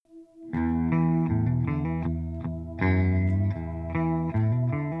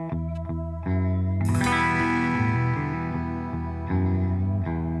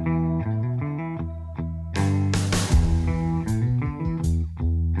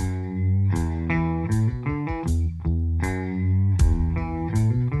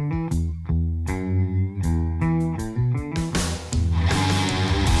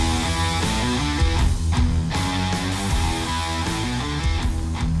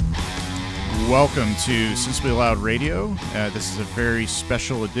welcome to Sensibly Loud Radio. This is a very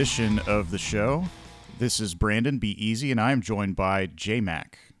special edition of the show. This is Brandon, Be Easy, and I'm joined by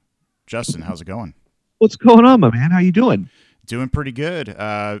J-Mac. Justin, how's it going? What's going on, my man? How you doing? Doing pretty good.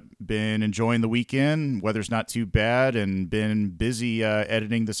 Been enjoying the weekend. Weather's not too bad, and been busy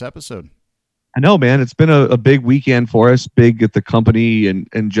editing this episode. I know, man. It's been a big weekend for us, big at the company and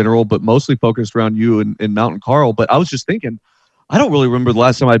in general, but mostly focused around you and Mountain Carl. But I was just thinking, I don't really remember the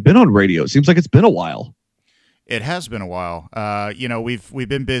last time I've been on radio. It seems like it's been a while. It has been a while. We've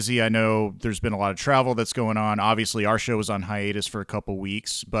been busy. I know there's been a lot of travel that's going on. Obviously, our show was on hiatus for a couple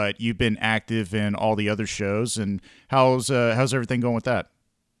weeks, but you've been active in all the other shows. And how's everything going with that?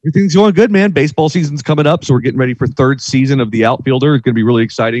 Everything's going good, man. Baseball season's coming up, so we're getting ready for third season of The Outfielder. It's going to be really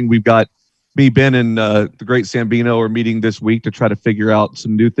exciting. We've got me, Ben, and the great Sambino are meeting this week to try to figure out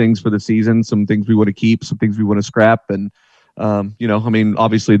some new things for the season, some things we want to keep, some things we want to scrap, and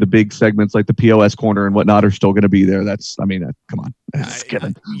obviously the big segments like the POS corner and whatnot are still going to be there. Come on.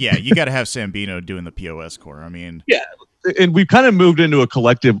 Yeah, you got to have Sambino doing the POS corner. Yeah. And we've kind of moved into a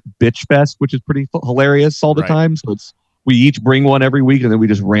collective bitch fest, which is pretty hilarious all the time. So we each bring one every week and then we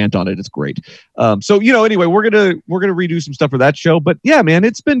just rant on it. It's great. Anyway, we're going to redo some stuff for that show, but yeah, man,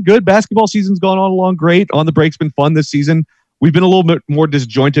 it's been good. Basketball season's gone on along great. On the Break's been fun this season. We've been a little bit more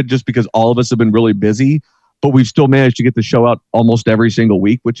disjointed just because all of us have been really busy. But we've still managed to get the show out almost every single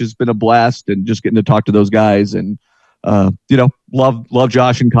week, which has been a blast. And just getting to talk to those guys and, love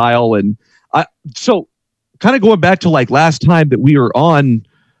Josh and Kyle. And so kind of going back to like last time that we were on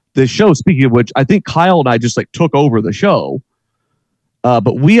the show, speaking of which, I think Kyle and I just like took over the show. But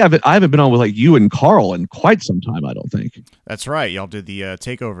I haven't been on with like you and Carl in quite some time, I don't think. That's right. Y'all did the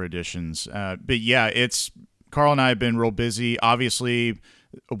takeover editions. But yeah, Carl and I have been real busy. Obviously,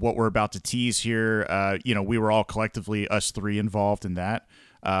 what we're about to tease here, we were all collectively, us three, involved in that.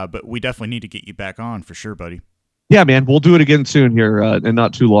 But we definitely need to get you back on for sure, buddy. Yeah, man, we'll do it again soon here and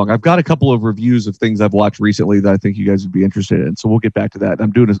not too long. I've got a couple of reviews of things I've watched recently that I think you guys would be interested in. So we'll get back to that.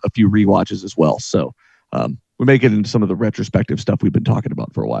 I'm doing a few rewatches as well. So we may get into some of the retrospective stuff we've been talking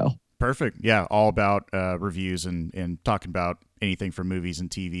about for a while. Perfect. Yeah, all about reviews and talking about anything from movies and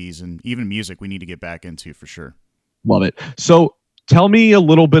TVs and even music we need to get back into for sure. Love it. So tell me a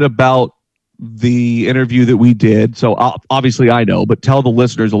little bit about the interview that we did. So obviously I know, but tell the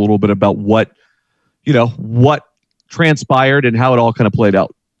listeners a little bit about what transpired and how it all kind of played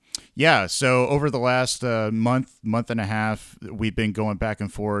out. Yeah. So over the last month and a half, we've been going back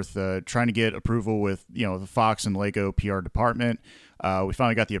and forth, trying to get approval with, the Fox and Lego PR department. We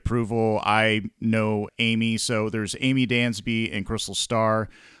finally got the approval. I know Amie. So there's Amie Dansby and Krystle Starr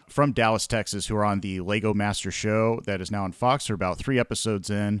from Dallas, Texas, who are on the Lego Master Show that is now on Fox. They're about 3 episodes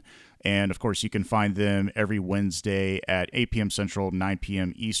in. And, of course, you can find them every Wednesday at 8 p.m. Central, 9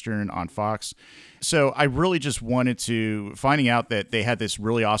 p.m. Eastern on Fox. So I really just wanted to, finding out that they had this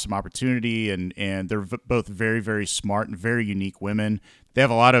really awesome opportunity, and they're both very, very smart and very unique women. They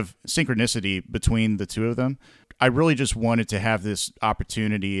have a lot of synchronicity between the two of them. I really just wanted to have this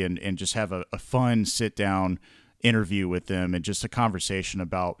opportunity and just have a fun sit-down interview with them and just a conversation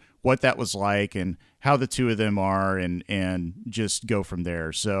about what that was like and how the two of them are and just go from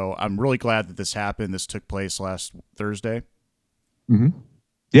there. So I'm really glad that this happened. This took place last Thursday. Mm-hmm.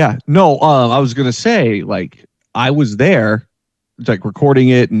 Yeah. No, I was going to say, like, I was there, like recording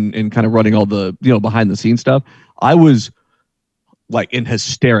it and kind of running all the, behind the scenes stuff. I was like in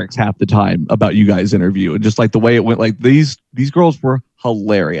hysterics half the time about you guys' interview and just like the way it went. Like these girls were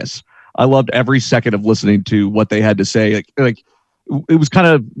hilarious. I loved every second of listening to what they had to say. Like it was kind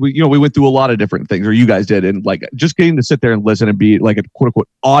of, we went through a lot of different things, or you guys did. And like just getting to sit there and listen and be like a quote unquote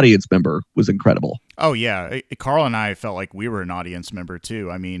audience member was incredible. Oh yeah. Carl and I felt like we were an audience member too.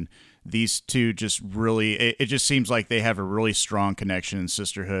 I mean, these two just really, it just seems like they have a really strong connection and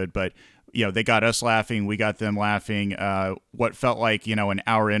sisterhood, but they got us laughing. We got them laughing. What felt like, an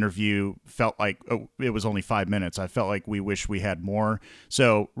hour interview felt like it was only 5 minutes. I felt like we wish we had more.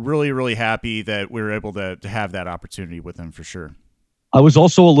 So really, really happy that we were able to have that opportunity with them for sure. I was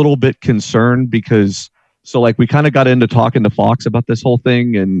also a little bit concerned because we kind of got into talking to Fox about this whole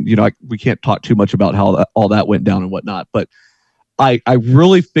thing. And, we can't talk too much about how all that went down and whatnot. But I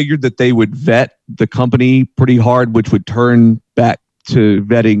really figured that they would vet the company pretty hard, which would turn back to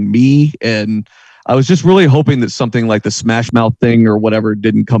vetting me. And I was just really hoping that something like the Smash Mouth thing or whatever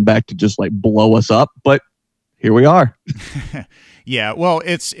didn't come back to just like blow us up. But here we are. Yeah, well,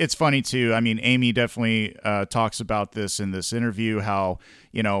 it's funny too. I mean, Amie definitely talks about this in this interview, how,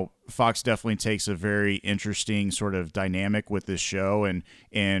 Fox definitely takes a very interesting sort of dynamic with this show and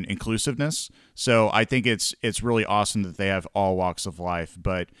inclusiveness. So I think it's really awesome that they have all walks of life.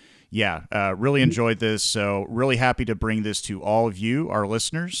 But yeah, really enjoyed this. So really happy to bring this to all of you, our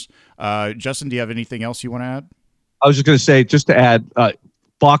listeners. Justin, do you have anything else you want to add? I was just going to say, just to add,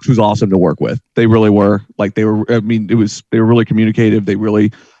 Fox was awesome to work with. They really were. Like they were. I mean, they were really communicative. They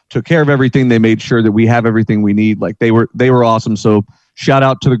really took care of everything. They made sure that we have everything we need. Like they were awesome. So shout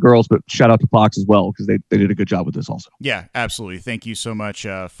out to the girls, but shout out to Fox as well, because they did a good job with this also. Yeah, absolutely. Thank you so much,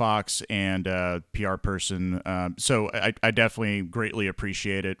 Fox and PR person. So I definitely greatly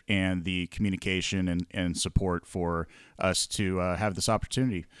appreciate it and the communication and support for us to have this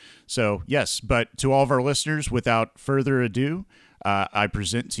opportunity. So yes, but to all of our listeners, without further ado, I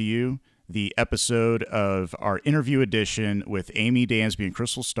present to you the episode of our interview edition with Amie Dansby and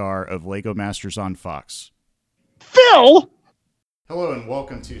Krystle Starr of Lego Masters on Fox. Phil! Hello and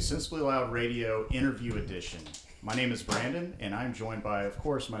welcome to Sensibly Loud Radio Interview Edition. My name is Brandon, and I'm joined by, of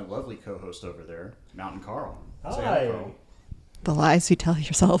course, my lovely co-host over there, Mountain Carl. Say hi, Carl. The lies you tell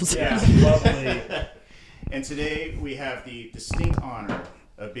yourselves. Yeah, lovely. And today we have the distinct honor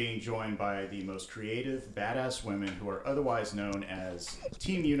of being joined by the most creative, badass women who are otherwise known as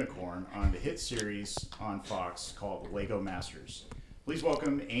Team Unicorn on the hit series on Fox called Lego Masters. Please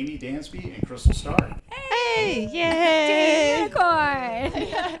welcome Amie Dansby and Krystle Starr. Hey! Yay! Unicorn!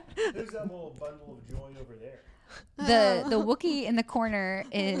 Who's that little bundle of joy over there? The Wookiee in the corner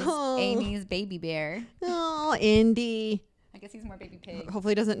is Amy's baby bear. Oh, Indy. I guess he's more baby pig.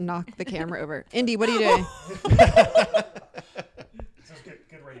 Hopefully he doesn't knock the camera over. Indy, what are you doing? This is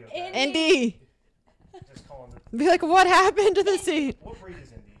good radio. Indy! Just calling it. Be like, what happened to the scene? What breed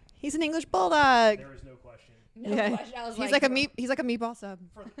is Indy? He's an English bulldog. There is no question. No Yeah. question. I was He's like a meatball sub.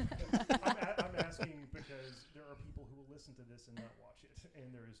 I'm asking because there are people who will listen to this and not watch it,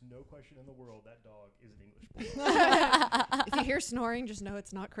 and there is no question in the world that dog is an English bulldog. If you hear snoring, just know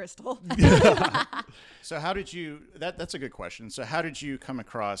it's not Krystle. So how did you, that's a good question. So how did you come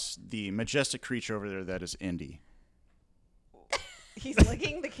across the majestic creature over there that is Indy? He's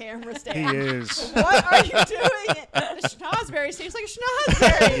licking the camera stand. He is. What are you doing? The schnozberry seems like a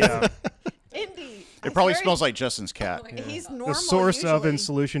schnozberry. Yeah. Indy. It probably smells like Justin's cat. He's normal. The source of usually. and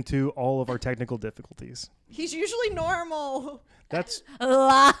solution to all of our technical difficulties. He's usually normal. That's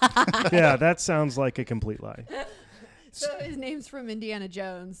Lie. yeah. That sounds like a complete lie. So his name's from Indiana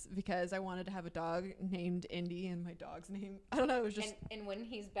Jones because I wanted to have a dog named Indy, and my dog's name, I don't know, it was just And when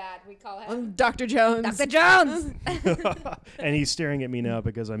he's bad, we call him Dr. Jones. Dr. Jones. And he's staring at me now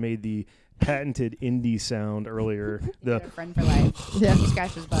because I made the patented indie sound earlier. He's a friend for life. Yeah. He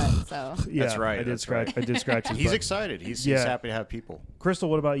scratched his butt, so. Yeah, That's right, I did that's scratch. right. I did scratch his He's butt. excited. He's Yeah. happy to have people. Krystle,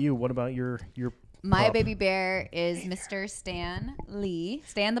 what about you? What about your My pup? baby bear is Mr. Stan Lee.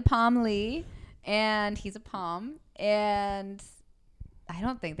 Stan the Palm Lee. And he's a Palm. And I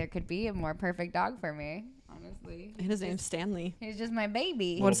don't think there could be a more perfect dog for me, honestly. And his name's Stanley. He's just my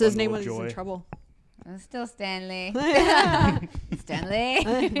baby. What's his bundle name of when he's in joy. trouble? Still Stanley.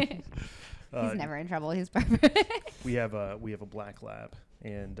 Stanley. He's never in trouble. He's perfect. We have a black lab,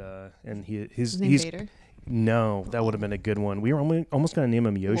 and His name he's Vader. no, that would have been a good one. We were almost gonna name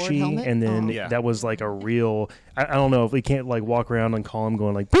him Yoshi, Helmet? and then Oh. Yeah. that was like a real. I don't know if we can't like walk around and call him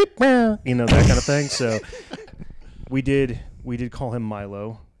going like beep, meow, that kind of thing. So we did call him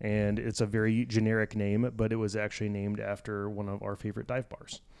Milo, and it's a very generic name, but it was actually named after one of our favorite dive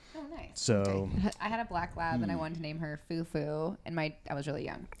bars. Oh, nice. So I had a black lab and I wanted to name her Foo-Foo, and I was really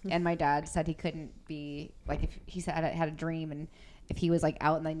young, and my dad said he couldn't be like, if he said had a dream, and if he was like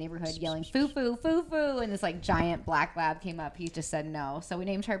out in the neighborhood yelling Foo-Foo, Foo-Foo, and this like giant black lab came up, he just said no. So we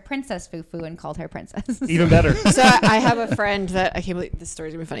named her Princess Foo-Foo and called her Princess. even better. So I have a friend that, I can't believe this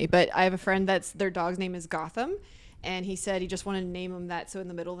story's gonna be funny, but I have a friend that's, their dog's name is Gotham. And he said he just wanted to name him that. So in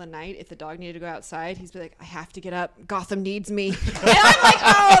the middle of the night, if the dog needed to go outside, he'd be like, I have to get up. Gotham needs me. And I'm like,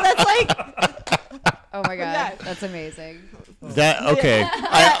 oh, that's like, Oh my god, Yeah. that's amazing. That okay.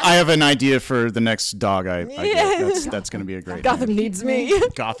 I have an idea for the next dog I get. That's going to be a great Gotham name. needs me.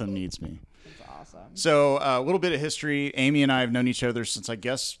 Gotham needs me. That's awesome. So a little bit of history. Amie and I have known each other since I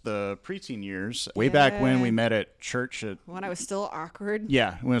guess the preteen years. Way back when we met at church. When I was still awkward.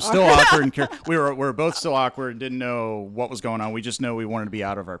 Yeah, we were still awkward. And we were both still awkward and didn't know what was going on. We just know we wanted to be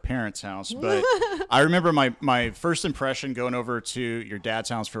out of our parents' house. But I remember my first impression going over to your dad's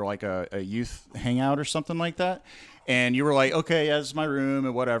house for like a youth hangout or something like that. And you were like, okay, yeah, this is my room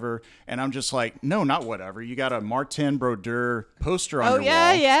and whatever. And I'm just like, no, not whatever. You got a Martin Brodeur poster on your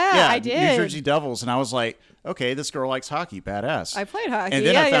yeah, wall. yeah, I New did. Jersey Devils. And I was like, okay, this girl likes hockey. Badass. I played hockey. And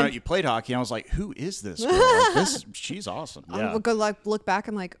then yeah, I found yeah. out you played hockey. And I was like, who is this girl? She's awesome. Yeah. Good luck. Look back.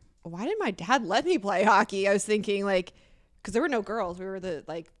 I'm like, why did my dad let me play hockey? I was thinking like, because there were no girls. We were it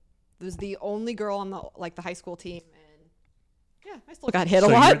was the only girl on the high school team, and yeah, I still got hit a So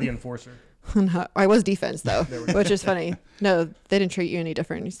lot. you're the enforcer. No, I was defense though, which is funny. No, they didn't treat you any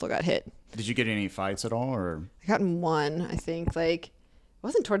different. You still got hit. Did you get any fights at all, or? I got in one, I think. Like, it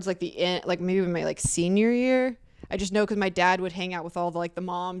wasn't towards like the end, like maybe my like senior year. I just know because my dad would hang out with all the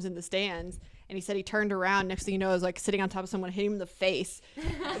moms in the stands, and he said he turned around. Next thing you know, I was like sitting on top of someone, hitting him in the face.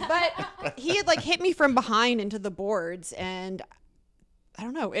 But he had like hit me from behind into the boards, and I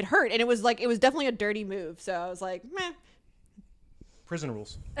don't know, it hurt, and it was definitely a dirty move. So I was like, meh. Prison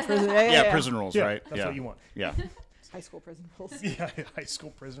rules. Prison rules, Yeah, right? that's what you want. Yeah. High school prison rules. Yeah, high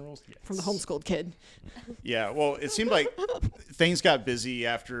school prison rules. Yes. From the homeschooled kid. Yeah, well, it seemed like things got busy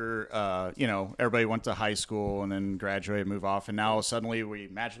after, everybody went to high school and then graduated, move off, and now suddenly we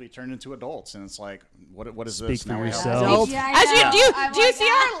magically turned into adults, and it's like, what is Speak this? for Now we have yourself. adults. Yeah, As I know. do you I'm do you like,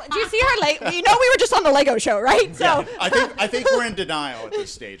 see our you know we were just on the Lego show, right? So Yeah, I think we're in denial at this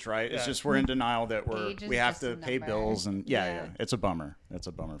stage, right? It's just we're in denial that Age is we have just to a pay number. bills, and Yeah. it's a bummer. It's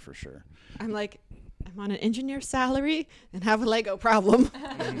a bummer for sure. I'm like, I'm on an engineer salary and have a Lego problem.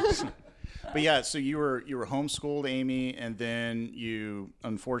 But yeah, so you were homeschooled, Amie, and then you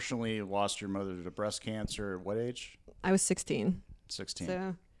unfortunately lost your mother to breast cancer. At what age? I was 16. 16.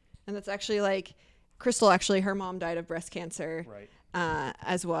 So, and that's actually like Krystle. Actually, her mom died of breast cancer, Right.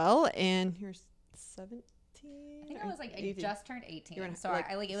 as well. And you're 17. I think I was like, I 18. just turned 18. You were in, So like,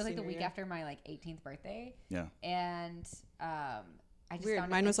 it was like the senior week year. after my like 18th birthday. Yeah. And I just Weird.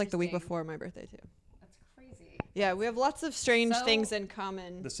 found it Mine was like the week interesting. before my birthday too. That's crazy. Yeah, we have lots of strange So- things in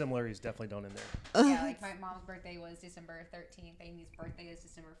common. The similarities definitely don't in there. Yeah, like my mom's birthday was December 13th. Amy's birthday is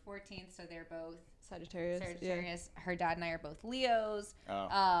December 14th. So they're both Sagittarius. Sagittarius. Her dad and I are both Leos.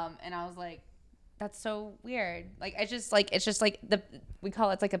 Oh. And I was like, that's so weird. Like it's just like we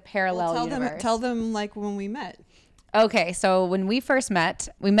call it's like a parallel Well, universe. tell them like when we met, Okay, so when we first met,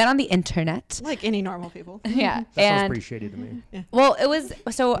 we met on the internet. like any normal people. Yeah, That sounds and pretty shady to me. well, it was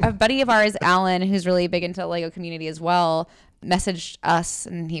so a buddy of ours, Alan, who's really big into Lego community as well, messaged us,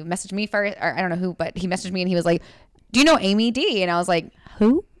 and he messaged me first, or I don't know who, but he messaged me, and he was like, "Do you know Amie D?" And I was like,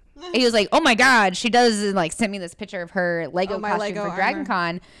 "Who?" And he was like, "Oh my God, she does," and like sent me this picture of her Lego my costume Lego for armor. Dragon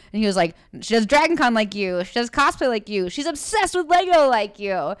Con, and he was like, "She does Dragon Con like you. She does cosplay like you. She's obsessed with Lego like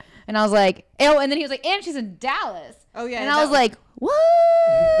you." And I was like, "Oh," and then he was like, "And she's in Dallas." Oh yeah. And I was like,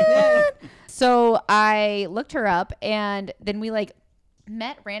 "What?" So I looked her up, and then we like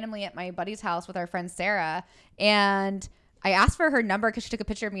met randomly at my buddy's house with our friend Sarah, and I asked for her number because she took a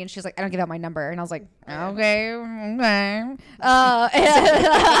picture of me, and she was like, "I don't give out my number," and I was like, "Okay."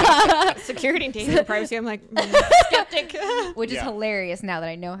 security and data privacy. I'm like skeptic. Which is Yeah. hilarious now that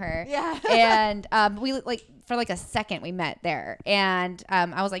I know her. Yeah. And we like for like a second we met there, and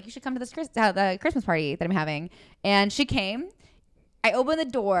I was like, "You should come to this the Christmas party that I'm having," and she came. I opened the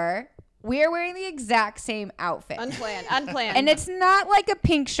door. We are wearing the exact same outfit. Unplanned. And it's not like a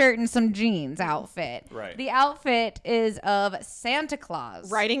pink shirt and some jeans outfit. Right. The outfit is of Santa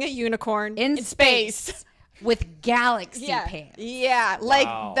Claus riding a unicorn in space with galaxy Yeah. pants. Yeah. Like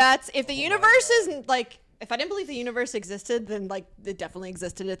Wow. that's if the universe isn't like if I didn't believe the universe existed, then like it definitely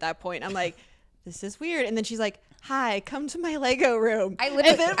existed at that point. I'm like, this is weird. And then she's like, "Hi, come to my Lego room." I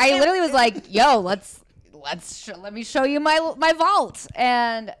literally was like, "Yo, let me show you my vault."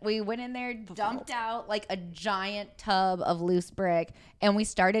 And we went in there, dumped out like a giant tub of loose brick, and we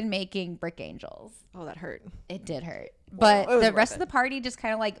started making brick angels. Oh, that hurt. It did hurt. But it was the worth rest it. of the party just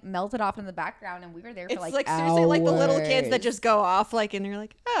kind of like melted off in the background, and we were there for It's like seriously like the little kids that hours. just go off like and you're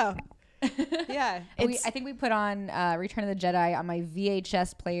like, "Oh." Yeah. I think we put on Return of the Jedi on my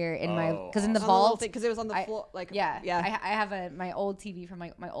VHS player in my because in the on the little vault thing because it was on the I- floor like yeah yeah. I have my old TV from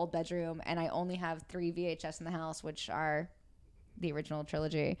my old bedroom, and I only have 3 VHS in the house, which are the original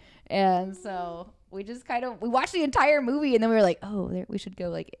trilogy. And so we just we watched the entire movie, and then we were like, "Oh, we should go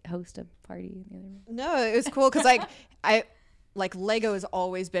like host a party in the other room." No, it was cool because like I like Lego has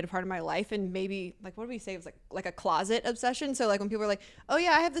always been a part of my life, and maybe like what do we say? It was like a closet obsession. So like when people are like, "Oh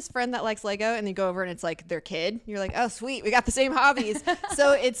yeah, I have this friend that likes Lego," and they go over and it's like their kid, you're like, "Oh sweet, we got the same hobbies."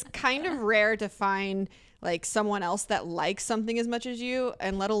 So it's kind of rare to find like someone else that likes something as much as you,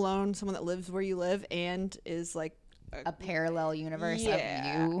 and let alone someone that lives where you live and is like A parallel universe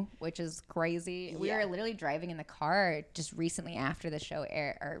Yeah. of you, which is crazy. We Yeah. were literally driving in the car just recently after the show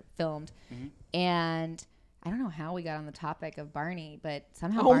filmed, Mm-hmm. and I don't know how we got on the topic of Barney, but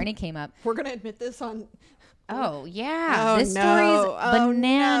somehow Oh. Barney came up. we're gonna admit this on. Oh yeah, Oh, this no. story's Oh, no.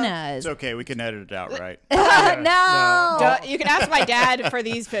 bananas. It's okay. We can edit it out, right? No. Duh, you can ask my dad for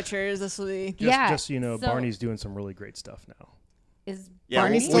these pictures. This will be. Just, Yeah, just so you know, so- Barney's doing some really great stuff now. Is Yeah,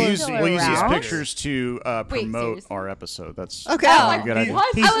 Barney we'll use still we'll use these around? pictures to promote seriously? our episode. That's Okay. Oh, a good idea.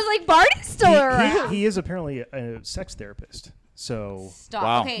 What? I was like, Barney's still around. He is apparently a sex therapist. So Stop.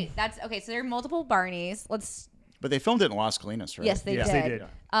 Wow. Okay, so there are multiple Barneys. But they filmed it in Las Colinas, right? Yes, they Yes, did. they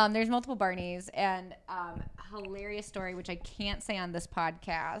did. There's multiple Barneys, and hilarious story which I can't say on this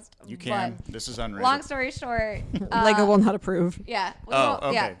podcast. You can. but This is unrated. long story short, Lego will not approve. Yeah. Oh, well,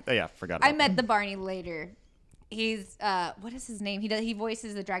 okay. Yeah. Yeah, forgot about I met the Barney later. He's what is his name? He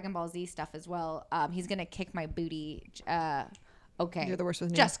voices the Dragon Ball Z stuff as well. He's gonna kick my booty. Okay. You're the worst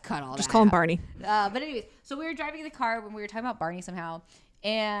with names. Just cut all that. Just call him out. Barney. But anyways, so we were driving in the car when we were talking about Barney somehow,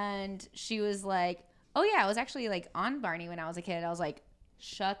 and she was like, "Oh yeah, I was actually like on Barney when I was a kid." I was like,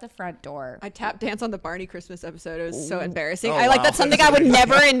 "Shut the front door." I tap dance on the Barney Christmas episode. It was so embarrassing. Oh, I like wow. that's something I would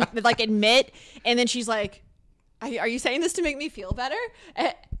never admit. And then she's like, "Are you saying this to make me feel better?"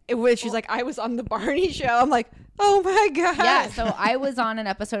 She's like, "I was on the Barney show." I'm like, "Oh my god!" Yeah, so I was on an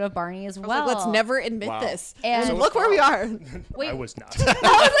episode of Barney as I was well. like, let's never admit Wow. this. And- And look where we are. Wait, I was not. I was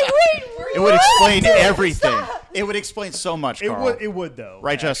like, wait, it would explain everything. It would explain so much, It Carl. would. It would though.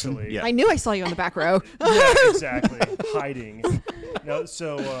 Right, Justin? actually. Yeah. I knew I saw you on the back row. Yeah, exactly. Hiding. No.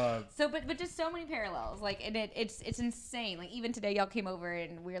 So. So, but just so many parallels, like, and it's insane. Like, even today, y'all came over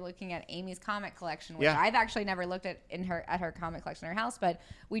and we were looking at Amy's comic collection, which Yeah. I've actually never looked at her comic collection in her house, but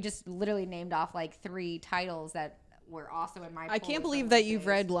we just literally named off like 3 titles that were also in my. I pull can't of believe some that of you've these.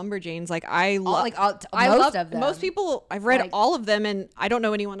 read Lumberjanes. Like I love, I most love of them. Most people, I've read Like- all of them, and I don't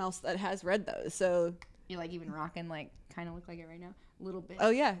know anyone else that has read those. So, You're like even rocking, like, kind of look like it right now, a little bit. oh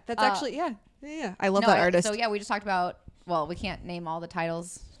yeah, that's actually yeah. I love that artist. So yeah, we just talked about. Well, we can't name all the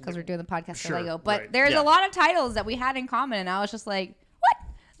titles because we're doing the podcast Sure, for Lego, but right. there's Yeah. a lot of titles that we had in common, and I was just like,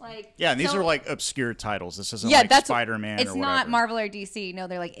 what? Like, Yeah, and these so are like obscure titles. This isn't Yeah, like that's- Spider-Man it's or not whatever. Marvel or DC. No,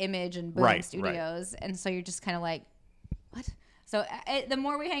 they're like Image and Boom Right, Studios, and so you're just kind of like, what? So the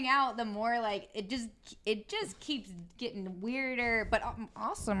more we hang out, the more like it just keeps getting weirder, but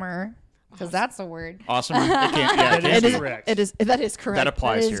awesomer, because that's a word. Awesome. It can't, yeah, it That can't is be. correct. It is that is correct. That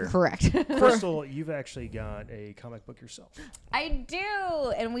applies That is here. correct. Krystle, you've actually got a comic book yourself. I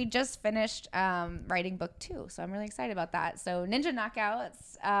do, and we just finished writing book 2, so I'm really excited about that. So Ninja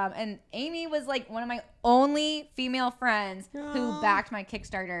Knockouts, and Amie was like one of my only female friends who backed my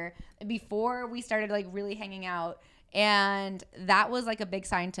Kickstarter before we started like really hanging out, and that was like a big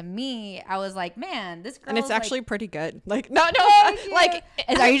sign to me. I was like, man, this girl, And it's like, actually pretty good. Like no, Thank you. like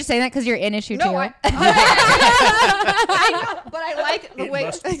Are you just saying that because you're in issue 2? no, I know, but I like the It way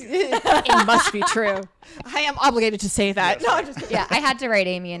must be it must be true. I am obligated to say that. No, I'm just kidding. Yeah, I had to write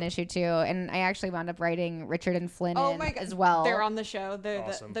Amie in issue 2, and I actually wound up writing Richard and Flynn Oh in my god, as well. They're on the show. They're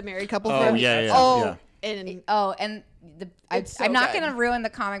Awesome. the married couple. Oh, from- yeah, yeah, Oh, yeah. and And It's so I'm not good. going to ruin the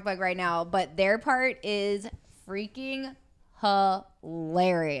comic book right now, but their part is freaking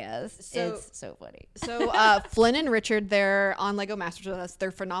hilarious. So- It's so funny. So Flynn and Richard, they're on Lego Masters with us.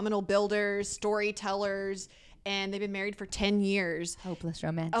 They're phenomenal builders, storytellers, and they've been married for 10 years. Hopeless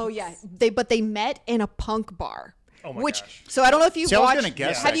romance. Oh yeah, but they met in a punk bar. Oh my which gosh. so I don't know if you See, I was watched. gonna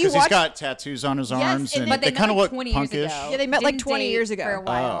guess have that you because he's watched? got tattoos on his arms, and and But they they kind met of like look 20 years punkish. ago. Yeah, they met like Didn't 20 date years ago. for a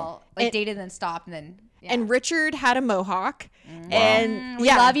while. Like And- dated and then stopped and then. Yeah. And Richard had a mohawk, and we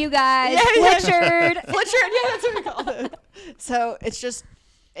love you guys, Yeah, yeah. Richard. Fletcher, yeah, that's what we call it. So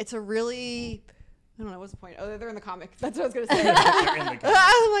it's a really, I don't know what's the point. Oh, they're in the comic. That's what I was gonna say. I'm like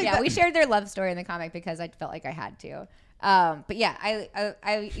Yeah, that. we shared their love story in the comic because I felt like I had to. But yeah,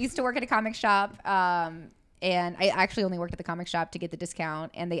 I used to work at a comic shop, and I actually only worked at the comic shop to get the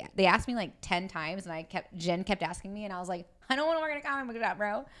discount. And they asked me like 10 times, and Jen kept asking me, and I was like, I don't want to work at a comic book shop,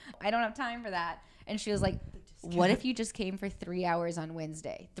 bro. I don't have time for that. And she was like, what if you just came for 3 hours on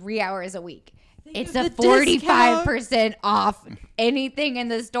Wednesday, 3 hours a week? It's a of the 45% off anything in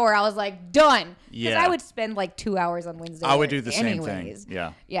the store. I was like, done. Because Yeah. I would spend like 2 hours on Wednesday. I would do the same anyways. thing.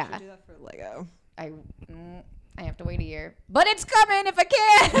 Yeah. Yeah. do that for Lego. I have to wait a year, but it's coming if I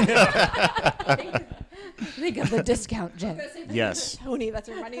can. Think of the discount, Jen. Yes. Tony, that's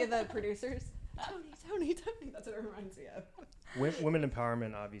reminding of the producers. Tony. That's what it reminds me of. Women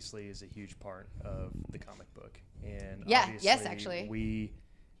empowerment obviously is a huge part of the comic book, and Yeah, obviously yes, actually. we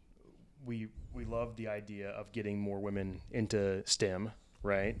love the idea of getting more women into STEM,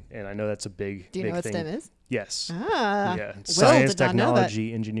 right? And I know that's a big Do you big know what thing. STEM is? Yes. Ah, Yeah, Will science, did not know that.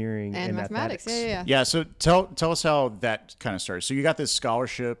 technology, engineering, and mathematics. Yeah. Yeah, so tell us how that kind of started. So you got this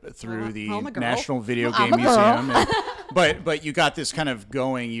scholarship through the I'm a girl. National Video I'm Game a girl. Museum, but you got this kind of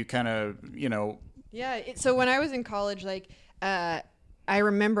going. You kind of Yeah. So when I was in college, like, I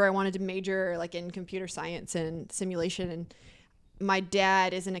remember I wanted to major like in computer science and simulation, and my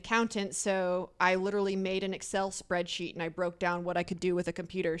dad is an accountant, so I literally made an Excel spreadsheet and I broke down what I could do with a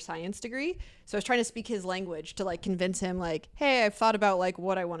computer science degree. So I was trying to speak his language to like convince him like, hey, I've thought about like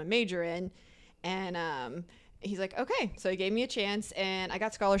what I want to major in. And he's like, okay. So he gave me a chance, and I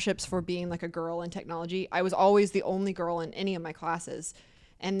got scholarships for being like a girl in technology. I was always the only girl in any of my classes.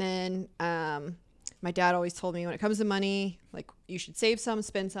 And then my dad always told me when it comes to money, like you should save some,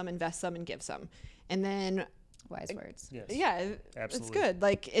 spend some, invest some, and give some. And then Wise words. Yes. yeah, Absolutely. it's good.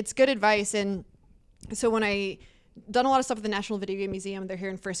 Like it's good advice. And so when I done a lot of stuff at the National Video Game Museum, they're here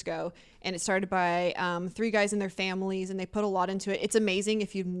in Frisco, and it started by 3 guys and their families, and they put a lot into it. It's amazing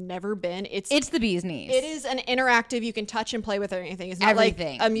if you've never been. It's the bee's knees. It is an interactive. You can touch and play with anything. It's not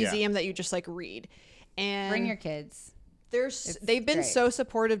Everything. like a museum that you just like read. And Bring your kids. They've been great. so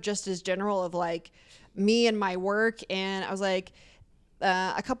supportive, just as general of like me and my work. And I was like,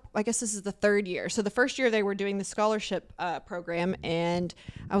 I guess this is the 3rd year. So the first year they were doing the scholarship program, and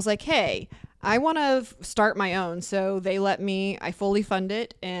I was like, hey, I want to start my own. So they let me, I fully fund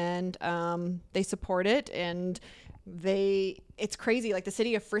it, and they support it. And it's crazy. Like the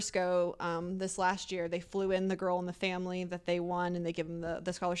city of Frisco, this last year, they flew in the girl and the family that they won, and they give them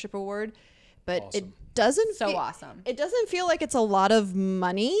the scholarship award. But Awesome. it doesn't Awesome. It doesn't feel like it's a lot of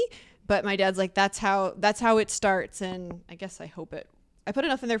money, but my dad's like, that's how it starts. And I guess I put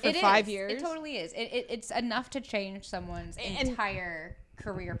enough in there for 5 years. It totally is. It's enough to change someone's entire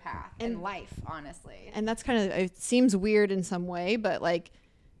career path and life, honestly. And that's kind of, it seems weird in some way, but like,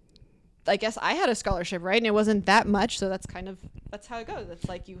 I guess I had a scholarship, right? And it wasn't that much. So that's how it goes. It's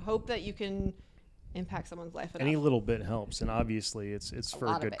like, you hope that you can impact someone's life enough. Any little bit helps, and obviously it's for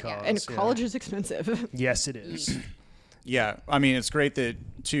a good cause. And college is expensive. Yes, it is. Yeah, I mean, it's great that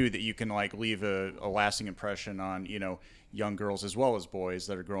you can like leave a lasting impression on young girls as well as boys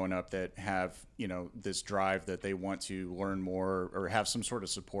that are growing up that have this drive that they want to learn more or have some sort of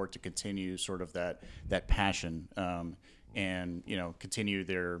support to continue sort of that passion and continue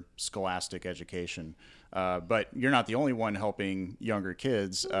their scholastic education. But you're not the only one helping younger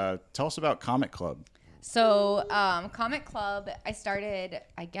kids. Tell us about Comic Club. So, Comic Club, I started,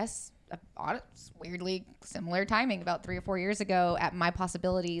 I guess, weirdly similar timing, about 3 or 4 years ago at My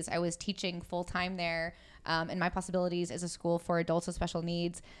Possibilities. I was teaching full time there, and My Possibilities is a school for adults with special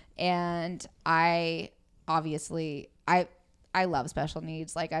needs. And I love special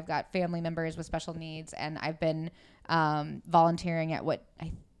needs. Like, I've got family members with special needs, and I've been volunteering at what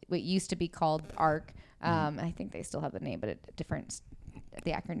used to be called ARC. I think they still have the name, but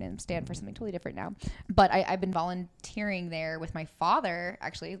the acronym stand for something totally different now. But I've been volunteering there with my father,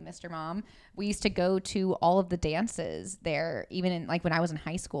 actually, Mr. Mom. We used to go to all of the dances there, even in like when I was in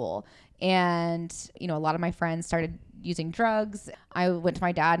high school. And, a lot of my friends started using drugs. I went to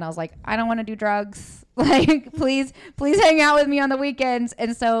my dad and I was like, I don't want to do drugs. Like, please hang out with me on the weekends.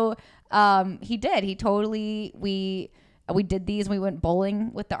 And so he did. We did these. We went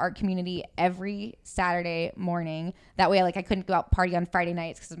bowling with the art community every Saturday morning. That way, like, I couldn't go out party on Friday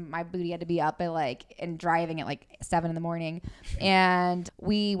nights because my booty had to be up and driving at like 7 a.m. And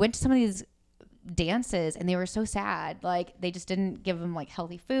we went to some of these dances, and they were so sad. Like, they just didn't give them like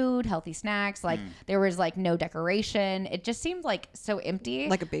healthy food, healthy snacks. Like there was like no decoration. It just seemed like so empty.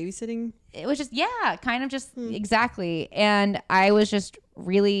 Like a babysitting. It was just kind of just exactly. And I was just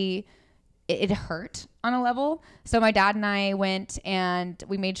really. It hurt on a level. So my dad and I went, and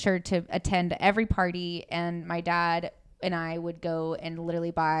we made sure to attend every party, and my dad and I would go and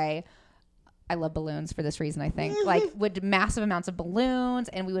literally buy, I love balloons for this reason, I think, like would massive amounts of balloons,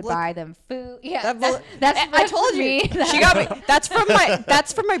 and we would buy them food. Yeah. That's I told you. me. She got me. That's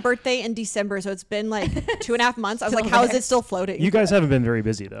from my birthday in December. So it's been like 2.5 months. I was like, how is it still floating? You guys haven't been very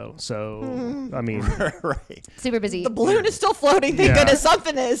busy though, so I mean, Right. Super busy. The balloon is still floating. Thank goodness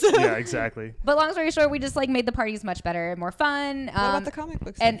something is. Yeah, exactly. But long story short, we just like made the parties much better and more fun. What about the comic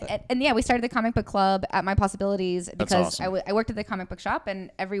books? And yeah, we started the comic book club at My Possibilities because awesome. I worked at the comic book shop,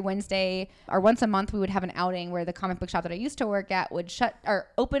 and every Wednesday or once a month we would have an outing where the comic book shop that I used to work at would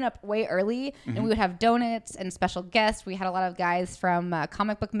open up way early, and we would have donuts and special guests. We had a lot of guys from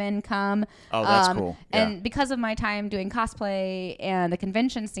Comic Book Men come. Oh, that's cool. Yeah. And because of my time doing cosplay and the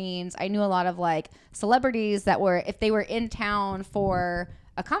convention scenes, I knew a lot of like celebrities that were, if they were in town for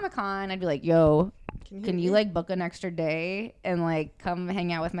a Comic-Con, I'd be like, yo, can you like book an extra day and like come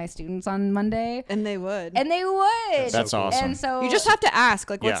hang out with my students on Monday? And they would. That's awesome. And so You just have to ask,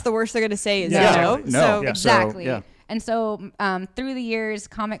 like, what's the worst they're going to say is Yeah. no. No. So Yeah. exactly. So, yeah. And so through the years,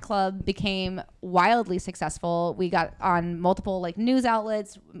 Comic Club became wildly successful. We got on multiple like news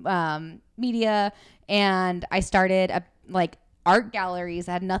outlets, media, and I started like art galleries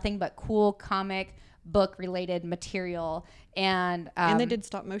that had nothing but cool comic book related material. And they did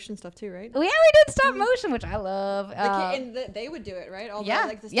stop motion stuff too, right? yeah, we did stop motion, which I love. They would do it, right? All yeah,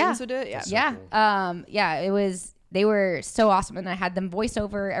 the students would do it. Yeah. Yeah. Cool. It was, they were so awesome. And I had them voice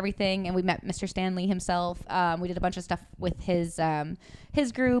over everything. And we met Mr. Stanley himself. We did a bunch of stuff with his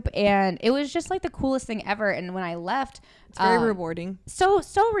group. And it was just like the coolest thing ever. And when I left, It's very rewarding. So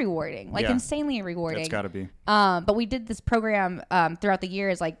rewarding, like insanely rewarding. It's got to be. But we did this program throughout the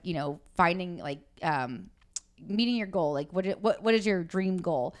years, like, finding like meeting your goal, like what is your dream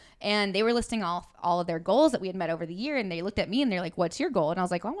goal? And they were listing off all of their goals that we had met over the year, and they looked at me and they're like, what's your goal? And I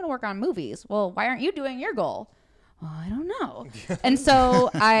was like, well, I want to work on movies. Well, why aren't you doing your goal? Well, I don't know. And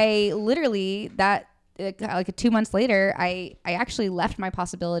so I literally like 2 months later, I actually left my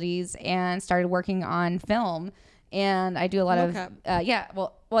possibilities and started working on film. And I do a lot mocap.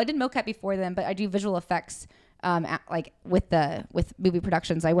 of I did mocap before then, but I do visual effects with movie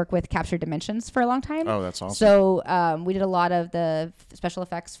productions. I work with Captured Dimensions for a long time. Oh, that's awesome. So we did a lot of the special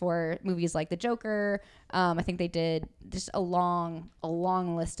effects for movies like The Joker. I think they did just a long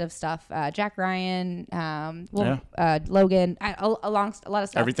list of stuff. Jack Ryan, Logan, a lot of stuff.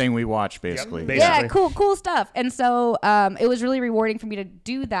 Everything we watch, basically. Yep. Yeah, Basically. cool stuff. And so it was really rewarding for me to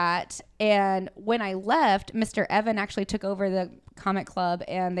do that. And when I left, Mr. Evan actually took over the comic club,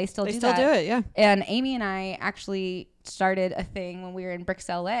 and they still do it, yeah. And Amie and I actually started a thing when we were in Bricks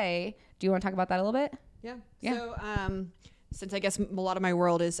LA. Do you want to talk about that a little bit? Yeah. Yeah. So, since I guess a lot of my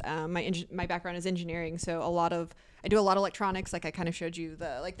world is my background is engineering, so I do a lot of electronics. Like I kind of showed you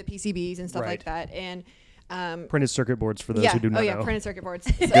the PCBs and stuff like that, and Printed circuit boards for those who do not know. printed circuit boards.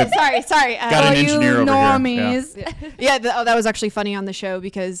 So, sorry. Got an engineer over normies. here. That was actually funny on the show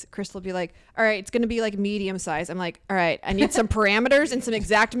because Krystle will be like, all right, it's going to be like medium size. I'm like, all right, I need some parameters and some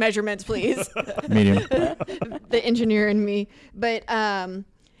exact measurements, please. Medium. The engineer in me. But, and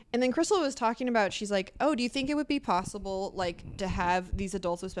then Krystle was talking about, she's like, oh, do you think it would be possible, like, to have these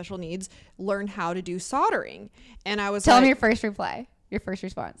adults with special needs learn how to do soldering? And I was Tell like, me your first reply, your first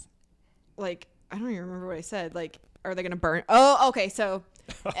response. like, I don't even remember what I said. Like, are they going to burn? Oh, okay. So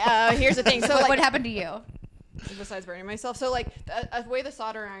here's the thing. So What like, happened to you? besides burning myself. So like the way the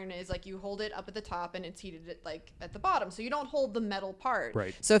solder iron is, like, you hold it up at the top and it's heated at the bottom. So you don't hold the metal part.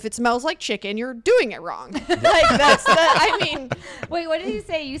 Right. So if it smells like chicken, you're doing it wrong. Wait, what did you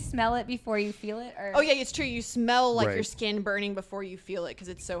say? You smell it before you feel it? Or? Oh yeah, it's true. You smell like Right. your skin burning before you feel it because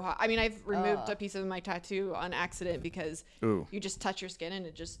it's so hot. I mean, I've removed a piece of my tattoo on accident because Ooh. you just touch your skin and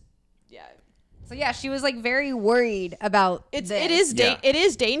it just, yeah. So yeah, she was like very worried about It this.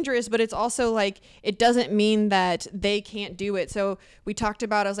 is dangerous, but it's also like it doesn't mean that they can't do it. So we talked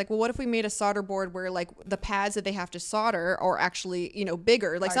about, I was like, well, what if we made a solder board where like the pads that they have to solder are actually,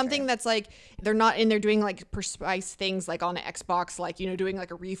 bigger, like Larger. something that's like they're not in there doing like precise things like on an Xbox, like doing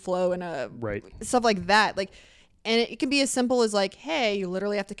like a reflow and a Right. stuff like that, like. And it can be as simple as like, hey, you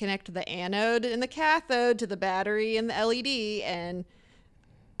literally have to connect the anode and the cathode to the battery and the LED, and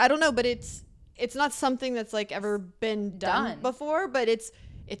I don't know, but it's not something that's like ever been done before, but it's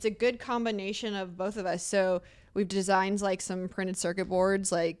a good combination of both of us. So we've designed like some printed circuit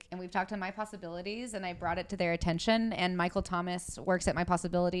boards, like, And we've talked to My Possibilities, and I brought it to their attention. And Michael Thomas works at My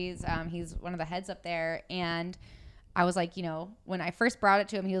Possibilities. He's one of the heads up there. And I was like, when I first brought it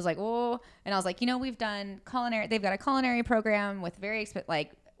to him, he was like, oh, and I was like, we've done culinary. They've got a culinary program with very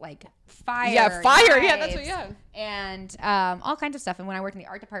like fire. Yeah, fire. Yeah, that's knives what. And all kinds of stuff. And when I worked in the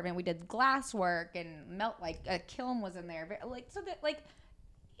art department, we did glass work and like a kiln was in there. Like, so that like,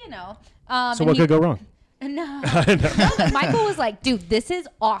 So what could go wrong? No. Michael was like, dude, this is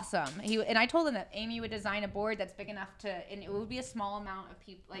awesome. And I told him that Amie would design a board that's big enough and it would be a small amount of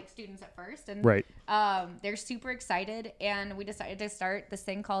people, like students at first. And Right. they're super excited. And we decided to start this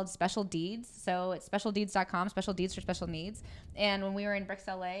thing called Special Deeds. So it's specialdeeds.com, special deeds for special needs. And when we were in Bricks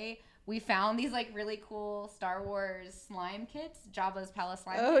LA, we found these like really cool Star Wars slime kits, Jabba's Palace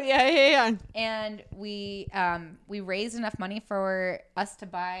slime Oh kits. yeah. And we raised enough money for us to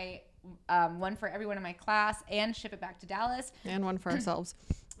buy one for everyone in my class and ship it back to Dallas. And one for ourselves.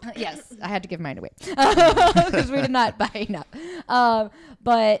 Yes, I had to give mine away because we did not buy enough.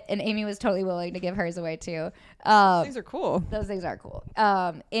 And Amie was totally willing to give hers away too. These are cool. Those things are cool.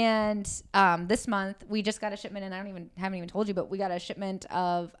 And this month we just got a shipment, and haven't even told you, but we got a shipment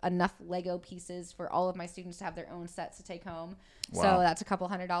of enough Lego pieces for all of my students to have their own sets to take home. Wow. So that's a couple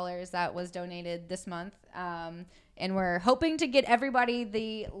 $100 that was donated this month. And we're hoping to get everybody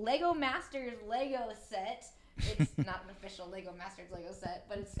the Lego Masters Lego set. It's not an official Lego Masters Lego set,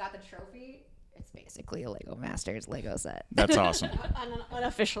 but it's got the trophy It's basically a Lego Masters Lego set. That's awesome.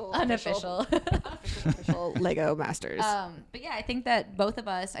 Unofficial Lego Masters. But yeah, I think that both of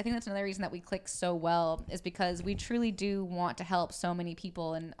us, I think that's another reason that we click so well is because we truly do want to help so many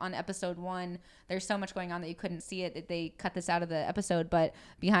people. And on episode 1, there's so much going on that you couldn't see it, that they cut this out of the episode. But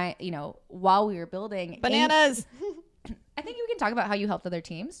behind, while we were building Bananas. I think we can talk about how you helped other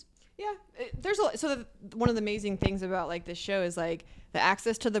teams. Yeah, one of the amazing things about like this show is like the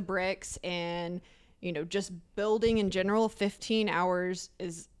access to the bricks and just building in general. 15 hours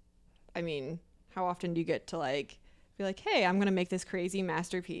is, I mean, how often do you get to like be like, hey, I'm gonna make this crazy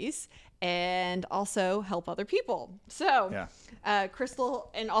masterpiece and also help other people? So Krystle,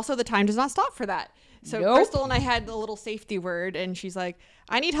 and also the time does not stop for that. So Nope. Krystle and I had the little safety word, and she's like,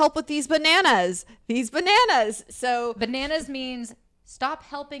 I need help with these bananas. So Bananas means stop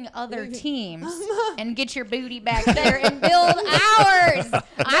helping other teams and get your booty back there and build ours.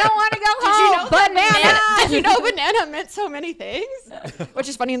 I don't want to go home. Banana. Did you know banana meant so many things? Which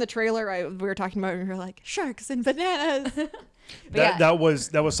is funny, in the trailer we were talking about, and we were like, sharks and bananas. That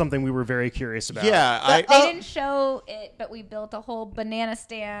was something we were very curious about. Yeah, They didn't show it, but we built a whole banana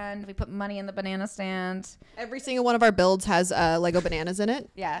stand. We put money in the banana stand. Every single one of our builds has Lego bananas in it.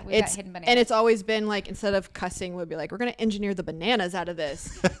 Yeah, we've got hidden bananas. And it's always been like, instead of cussing, we'd be like, we're going to engineer the bananas out of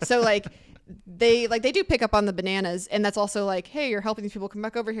this. So like they do pick up on the bananas, and that's also like, hey, you're helping these people, come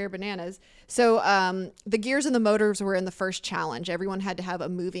back over here, bananas. So the gears and the motors were in the first challenge. Everyone had to have a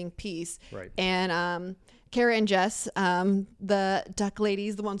moving piece. Right. And Kara and Jess, the duck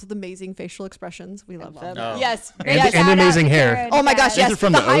ladies, the ones with amazing facial expressions. We love them. Oh. Yes. And, Yes. and amazing hair. Oh my gosh, These yes. are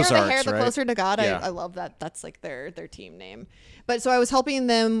from the the higher the Ozarks, hair, the right? closer to God. Yeah. I love that. That's like their team name. But so I was helping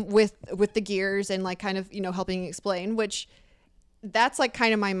them with the gears and like kind of, helping explain, which that's like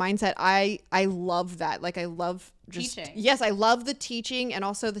kind of my mindset. I love that. Like I love just Teaching. Yes, I love the teaching and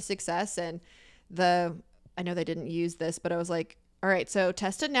also the success and I know they didn't use this, but I was like, all right, so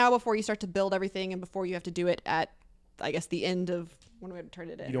test it now before you start to build everything and before you have to do it at, I guess, the end of when we have to turn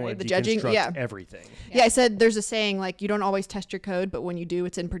it in. You don't right? want The to judging. deconstruct Yeah. everything. Yeah, I said there's a saying like you don't always test your code, but when you do,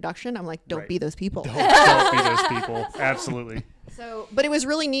 it's in production. I'm like, don't Right. be those people. Don't be those people. Absolutely. So, but it was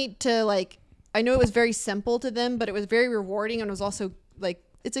really neat to like. I know it was very simple to them, but it was very rewarding, and it was also like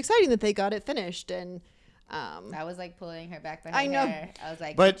it's exciting that they got it finished. And I was like pulling her back by her I know. hair. I was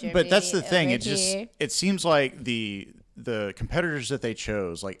like, but "Get your that's the booty thing. over It just here." it seems like the competitors that they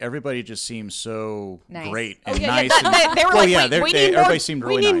chose, like everybody just seems so Nice. great oh and yeah, nice. they were well, like, yeah, wait, they're- we they- need more. everybody seemed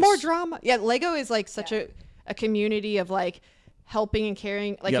really we need nice. more drama. Yeah, Lego is like such a community of like helping and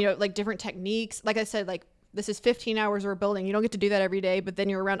caring, like Yep. like different techniques. Like I said, like this is 15 hours we're building. You don't get to do that every day, but then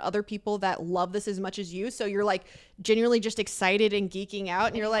you're around other people that love this as much as you. So you're like genuinely just excited and geeking out,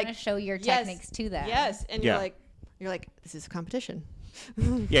 and you're You like, wanna show your yes, techniques to them. Yes, and Yeah. you're like, this is a competition.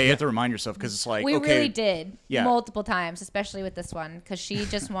 Yeah, you have to remind yourself because it's like We okay, really did Yeah. multiple times, especially with this one, because she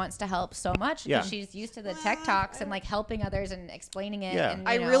just wants to help so much. Yeah. Because she's used to the tech talks and like helping others and explaining it. Yeah. And,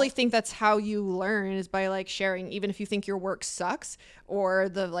 I you know, really think that's how you learn, is by like sharing, even if you think your work sucks or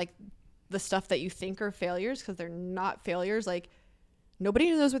the stuff that you think are failures, because they're not failures. Like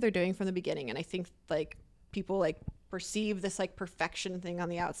nobody knows what they're doing from the beginning, and I think like people like perceive this like perfection thing on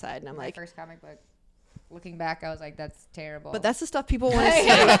the outside, and I'm my like, first comic book. Looking back, I was like, "That's terrible." but that's the stuff people want to see.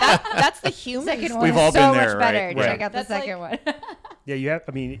 That's the human. second one We've is all so been much there, right? better. Right. Check out the That's second one. Yeah,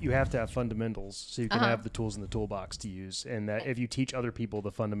 you have to have fundamentals so you can have the tools in the toolbox to use, and that if you teach other people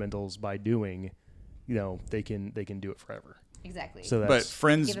the fundamentals by doing, they can do it forever. Exactly. So But that's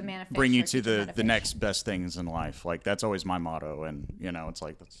friends Give a man a fish bring you or to teach him how to the fish. next best things in life. Like that's always my motto, and it's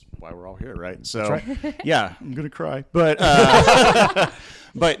like that's why we're all here, right? So yeah, I'm gonna cry, but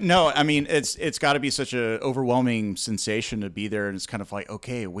but no, I mean it's got to be such a overwhelming sensation to be there, and it's kind of like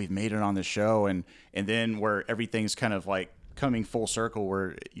okay, we've made it on the show, and then where everything's kind of like coming full circle,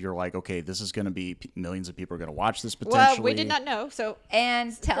 where you're like, okay, this is going to be millions of people are going to watch this potentially. Well, we did not know. So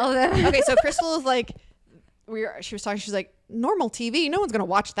and tell them. okay, so Krystle is like, she was talking. She's like, normal TV, no one's gonna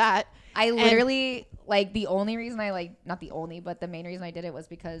watch that. I literally like the only reason I like not the only, but the main reason I did it was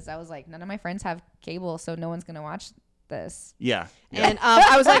because I was like, none of my friends have cable, so no one's gonna watch this. Yeah. And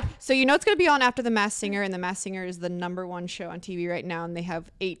I was like, so it's going to be on after The Masked Singer, and The Masked Singer is the #1 show on TV right now, and they have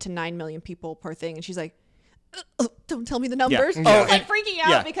 8 to 9 million people per thing. And she's like, don't tell me the numbers. Yeah. I was Oh, like freaking out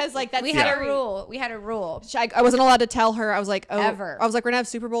yeah. because like that's We had a scary. rule. We had a rule. I wasn't allowed to tell her. I was like, Ever. I was like, we're gonna have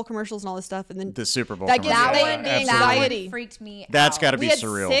Super Bowl commercials and all this stuff, and then The Super Bowl. That gives commercial. that That one one, the that anxiety. one freaked me That's out. got to we be had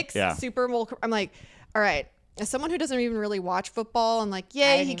surreal. 6 Yeah. Super Bowl. I'm like, all right, as someone who doesn't even really watch football, I'm like, I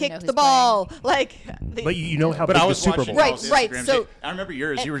yay, didn't he even know kicked who's the ball. Like, But you know how But big I the was Super watching Bowl Right, is. y'all's right. Instagrams. So- I remember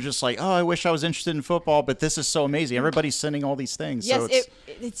yours. You were just like, oh, I wish I was interested in football, but this is so amazing. Everybody's sending all these things. yes, so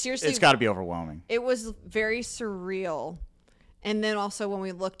it seriously, it's got to be overwhelming. it was very surreal. And then also when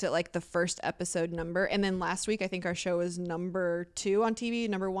we looked at like the first episode number, and then last week I think our show was number 2 on TV.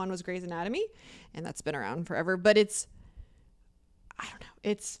 Number 1 was Grey's Anatomy, and that's been around forever. But I don't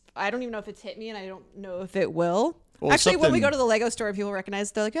know. I don't even know if it's hit me, and I don't know if it will. Well, Actually, when we something- go to the Lego store, people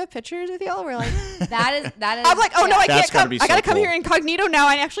recognize. They're like, "You have pictures with y'all." We're like, That is. I'm like, "Oh no, I That's can't gotta come. be I so gotta come cool. here incognito now.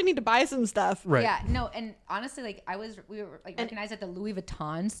 I actually need to buy some stuff." Right. Yeah, no, and honestly, like we were like recognized at the Louis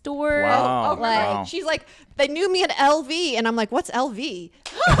Vuitton store. Wow. Oh, like Wow. she's like, they knew me at LV, and I'm like, "What's LV?"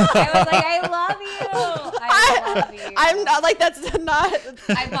 I was like, I love you. I love you. I'm not like that's not.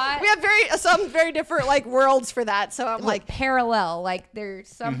 I bought We have some very different like worlds for that. So I'm like like, parallel. Like there's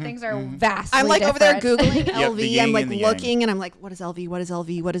some things are vastly. I'm like over there different. googling the LV. yin I'm like and the yang. looking, and I'm like, what is LV? What is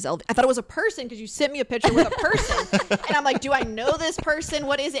LV? What is LV? I thought it was a person because you sent me a picture with a person, and I'm like, do I know this person?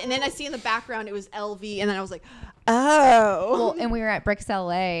 What is it? And then I see in the background it was LV, and then I was like, oh. Well, and we were at Bricks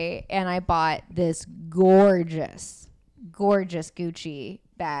LA, and I bought this gorgeous Gucci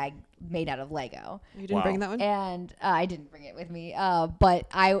bag made out of Lego. You didn't Wow. bring that one? And I didn't bring it with me,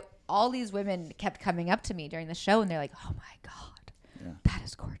 but all these women kept coming up to me during the show, and they're like, "Oh my god, that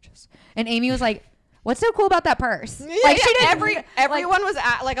is gorgeous." And Amie was like, "What's so cool about that purse?" Yeah, Like yeah, she didn't. everyone was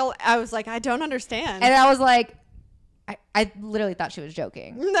at, like, I was like, I don't understand. And I was like, I literally thought she was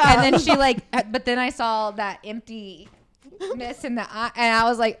joking. No. And then she like, but then I saw that empty miss in the eye, and I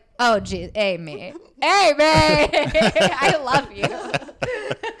was like, oh geez, Amie, I love you.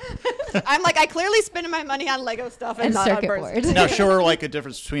 I'm like, I clearly spending my money on Lego stuff and, And not on circuit birds. boards. Now, show her like a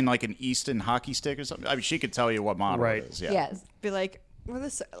difference between like an Easton hockey stick or something. I mean, she could tell you what model Right. it is. Yeah. Yes. Be like, well,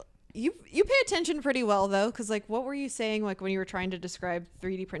 this. You pay attention pretty well though, because like, what were you saying like when you were trying to describe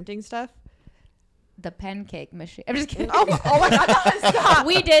 3D printing stuff? The pancake machine. I'm just kidding. Oh my god, stop!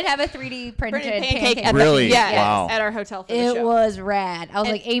 We did have a 3D printed pancake. at Really? The, yeah, Wow. at our hotel for the It show. was rad. I was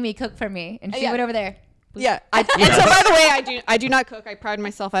And- like, Amie, cook for me, and she Yeah. went over there. Yeah. And so by the way, I do not cook. I pride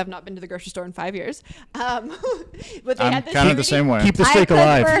myself. I have not been to the grocery store in 5 years. But they I'm had this kind of the 3D same way. Keep the I streak cooked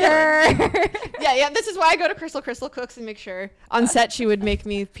alive. for her. Yeah. This is why I go to Krystle. Krystle cooks and make sure on set she would make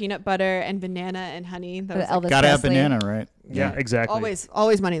me peanut butter and banana and honey. That was like, Elvis Gotta have Presley. banana, right? Yeah, exactly.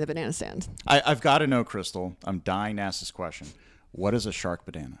 always money in the banana stand. I've got to know, Krystle. I'm dying to ask this question. What is a shark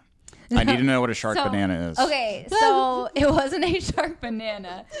banana? I need to know what a shark banana is. Okay, so it wasn't a shark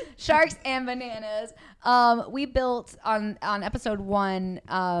banana. Sharks and bananas. We built on episode 1.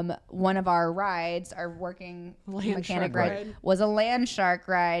 One of our rides, our working Land mechanic shark ride, ride. was a land shark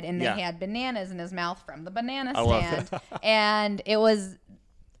ride, and Yeah. they had bananas in his mouth from the banana I love stand, and it was.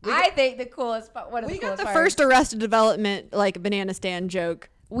 I think the coolest part. One of We the got coolest the parts. first Arrested Development like banana stand joke.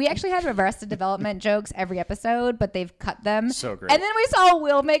 We actually had Arrested Development jokes every episode, but they've cut them. So great. And then we saw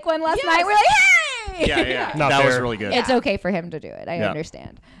Will make one last night. We're like, hey! Yeah, yeah. Not that was fair. really good. It's okay for him to do it. I Yeah.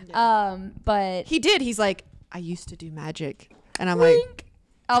 understand. But He did. He's like, I used to do magic, and I'm like,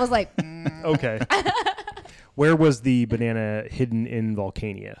 I was like, Okay. Where was the banana hidden in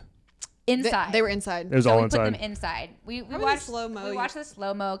Volcania? inside. they were inside. It was So all we inside. put them inside. We Probably the watched slow-mo. We watched the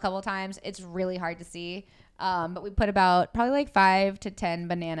slow mo a couple of times. It's really hard to see. But we put about probably like 5 to 10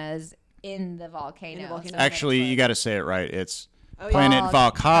 bananas in the volcano. volcano. Actually, you got to say it right. It's Oh, yeah. Planet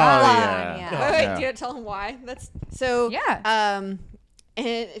Volcalia. Yeah. Wait, do you tell him why? That's so. Yeah.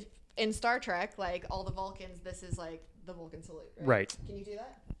 And in Star Trek, like all the Vulcans, this is like the Vulcan salute. Right. Can you do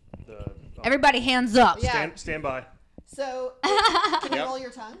that? Everybody hands up. Yeah. Stand by. So can you Yep. roll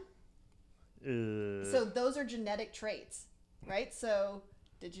your tongue? So those are genetic traits, right? So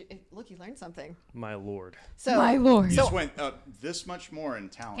did you look? You learned something. My lord. So My lord. You So- just went up this much more in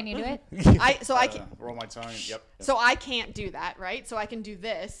talent. Can you do it? I can. roll my tongue. Yep. So I can't do that, right? So I can do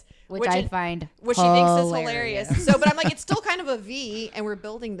this, Which I is- find which she thinks is hilarious. So, but I'm like, it's still kind of a V, and we're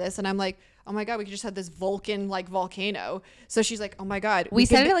building this, and I'm like, oh my god, we could just have this Vulcan like volcano. So she's like, oh my god, We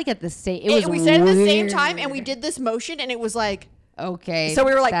said could- it like at the same. It was. we said it at the same weird. time, and we did this motion, and it was like. Okay. So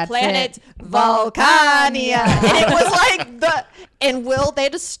we were like that's Planet it. Volcania, and it was like and Will, they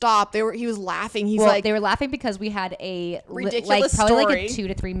had to stop. He was laughing. He's Well, like, they were laughing because we had a Ridiculous probably story. like a 2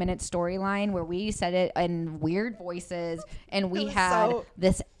 to 3 minute storyline where we said it in weird voices, and we was had so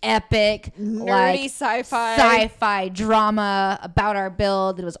this epic nerdy like sci-fi. drama about our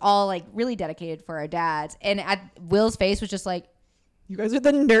build. It was all like really dedicated for our dads, and Will's face was just like. You guys are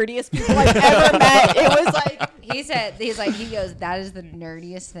the nerdiest people I've ever met. It was like He goes, that is the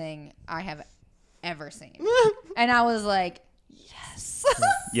nerdiest thing I have ever seen. And I was like, yes. this.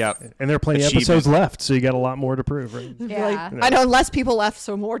 Yep. And there are plenty of Achievement. episodes left, so you got a lot more to prove, right? Yeah. I know less people left,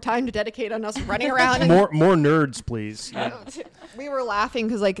 so more time to dedicate on us running around. More nerds, please. Yeah. We were laughing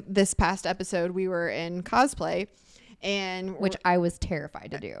because like this past episode we were in cosplay, and Which I was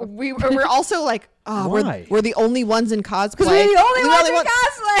terrified to do. we're also like, oh, Why? we're the only ones in cosplay. Because we're the only ones in ones-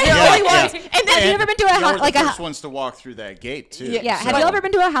 cosplay. We're the only ones. And have you ever been to a Y'all were like the a first ones to walk through that gate too. Yeah. yeah? So- Have you ever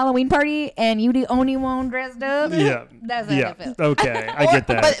been to a Halloween party and you the only one dressed up? Yeah. That's how Yeah. it feels. Okay. I get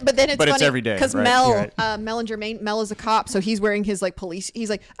that. But then it's But it's funny every day, because right? Mel, Right. Mel and Jermaine, Mel is a cop, so he's wearing his like police. He's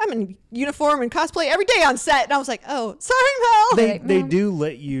like, I'm in uniform and cosplay every day on set, and I was like, oh, sorry, Mel. They do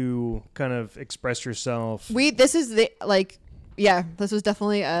let you kind of express yourself. This is the like. Yeah, this was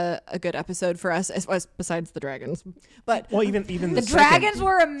definitely a good episode for us, as besides the dragons. But Well, even The dragons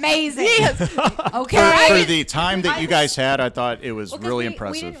were amazing. For Okay. the time that you guys had, I thought it was Well, 'cause really we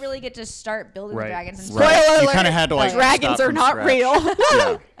impressive. didn't really get to start building Right. the dragons. And Right. Spoiler You alert, kind of had to like dragons stop are from not scratch. real.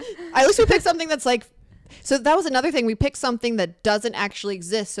 Yeah. At least we picked something that's like. So that was another thing. We picked something that doesn't actually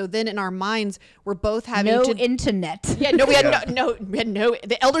exist. So then in our minds, we're both having no to. internet. Yeah, no, we had Yeah. we had no.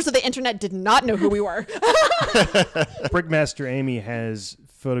 The elders of the internet did not know who we were. Brickmaster Amie has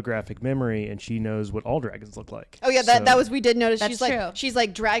photographic memory, and she knows what all dragons look like. Oh yeah, that was we did notice. That's true. She's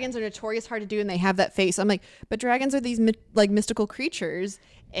like dragons are notorious hard to do, and they have that face. I'm like, but dragons are these like mystical creatures,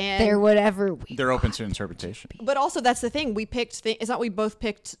 and They're whatever we. They're open to interpretation. But also that's the thing. We picked. It's not we both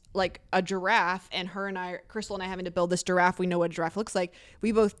picked like a giraffe, and Krystle and I having to build this giraffe. We know what a giraffe looks like.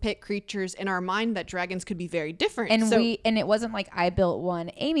 We both picked creatures in our mind that dragons could be very different. And so, and it wasn't like I built one,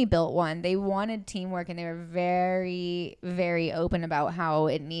 Amie built one. They wanted teamwork, and they were very, very open about how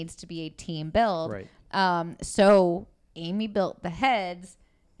it needs to be a team build. Right. So Amie built the heads,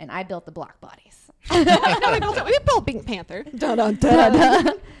 and I built the block bodies. no, we built Pink Panther. Dun, dun, dun,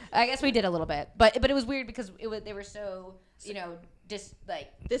 dun. I guess we did a little bit, but it was weird because they were so just like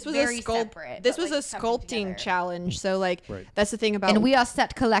This was very a sculpt. separate. This but, was like, a coming sculpting together. challenge. So like Right. that's the thing about. And we are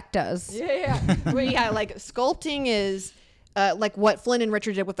set collectors. Yeah. Well, yeah, like sculpting is like what Flynn and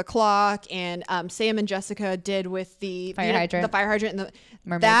Richard did with the clock, and Sam and Jessica did with the Fire hydrant. The fire hydrant and the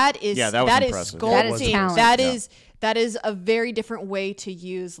Mermaid. that is Yeah, that was is impressive. sculpting. That is talent. That is a very different way to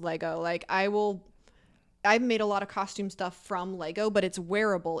use Lego. Like I've made a lot of costume stuff from Lego, but it's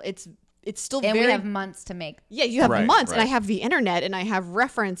wearable. It's still And very we have months to make. yeah, you have Right, months, and I right. have the internet, and I have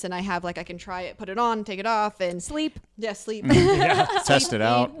reference, and I have like I can try it, put it on, take it off, and Sleep. yeah, sleep. Test it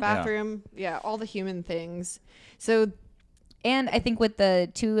out. Eat, bathroom, yeah, all the human things. So And I think with the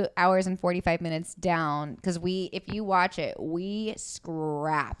 2 hours and 45 minutes down, because if you watch it, we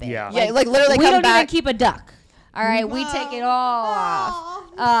scrap it. Yeah. yeah, like literally we come don't back. even keep a duck. All right, we take it all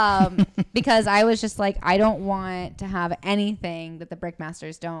off. Because I was just like, I don't want to have anything that the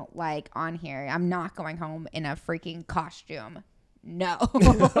Brickmasters don't like on here. I'm not going home in a freaking costume. No.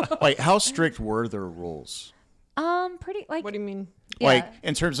 Like, how strict were their rules? Pretty like. What do you mean? Yeah. Like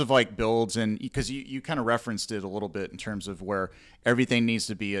in terms of like builds, and because you kind of referenced it a little bit in terms of where everything needs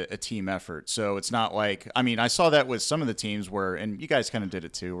to be a team effort. So it's not like, I mean, I saw that with some of the teams where, and you guys kind of did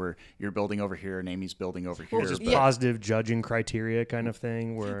it too, where you're building over here and Amy's building over here. Just but- positive judging criteria kind of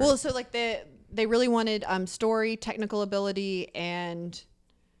thing. Where Well, so like they really wanted story, technical ability, and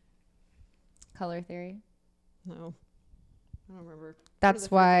Color theory. no, I don't remember.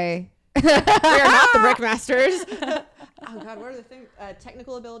 That's why. We are not the Brickmasters. Oh God, what are the things?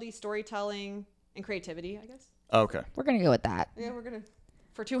 Technical ability, storytelling, and creativity. I guess. Okay. We're going to go with that. Yeah, we're gonna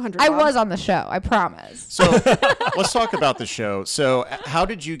for 200. I Bob. was on the show. I promise. So let's talk about the show. So how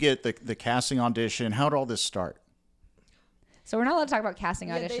did you get the casting audition? How did all this start? So we're not allowed to talk about casting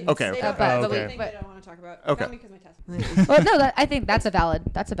Yeah, auditions. Okay, They okay. don't, But- but we Okay. think they don't want to talk about. Okay. Not because my test. Well, no, I think that's a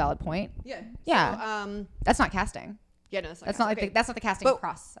valid point. Yeah. Yeah. So, That's not casting. yeah, no, it's That's not like okay. that's not the casting But-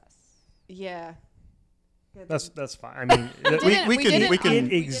 process. Yeah. that's fine. I mean, We can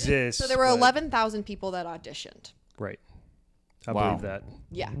it exists. So there were but- 11,000 people that auditioned. Right. I Wow. believe that.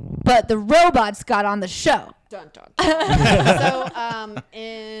 Yeah. But the robots got on the show. Dun dun. So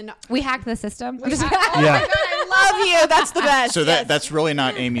in We hacked the system. oh Yeah. my God, I love you. That's the best. So Yes. that's really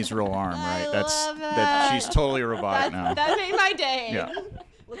not Amy's real arm, right? I That's love that it. she's totally robotic now. That made my day. Yeah.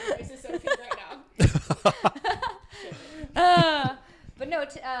 Look at my sister right now. But no,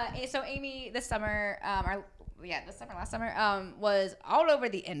 so Amie this summer, last summer, was all over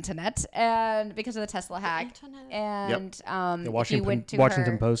the internet, and because of the Tesla hack, internet. and The if you went to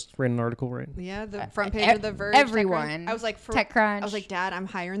Washington her, Post ran an article, right? Yeah, the front page e- of the Verge. everyone. I was like, TechCrunch. I was like, Dad, I'm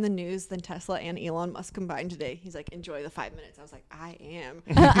higher in the news than Tesla and Elon Musk combined today. He's like, enjoy the 5 minutes. I was like, I am.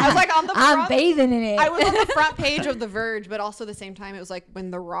 I was like on the I'm front. bathing in it. I was on the front page of The Verge, but also at the same time, it was like when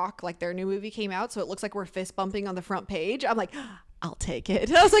The Rock, like their new movie came out, so it looks like we're fist bumping on the front page. I'm like, I'll take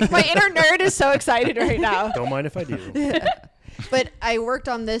it. I was like, my inner nerd is so excited right now. Don't mind if I do. But I worked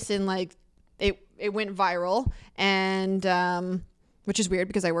on this in like it went viral, and which is weird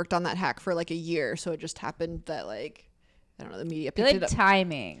because I worked on that hack for like a year, so it just happened that like I don't know, the media picked it Good up.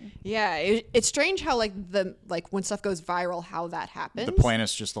 timing. Yeah, it's strange how like when stuff goes viral, how that happens. The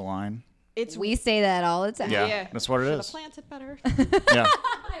planets just align. We say that all the time. Yeah, that's what it Should've is. planted better. Yeah.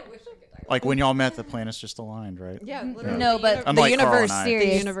 Like when y'all met, the planets just aligned, right? Yeah, literally. No, but the Unlike Carl universe, and I. the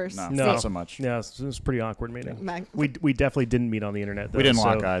Serious. universe. No, No. not so much. Yeah, it was a pretty awkward meeting. Mag- We definitely didn't meet on the internet. Though, We didn't so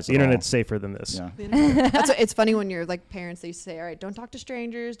lock eyes The at all. internet's safer than this. Yeah. That's what, it's funny when you're like parents. They used to say, "All right, don't talk to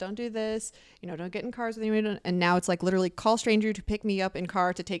strangers. Don't do this. Don't get in cars with anyone." And now it's like literally call stranger to pick me up in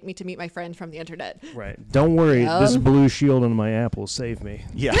car to take me to meet my friend from the internet. Right. Don't worry. This blue shield on my app will save me.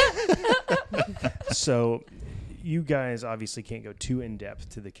 Yeah. So, you guys obviously can't go too in depth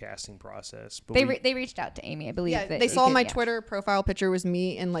to the casting process, but They reached out to Amie, I believe. Yeah, that they you saw could- my yeah. Twitter profile picture was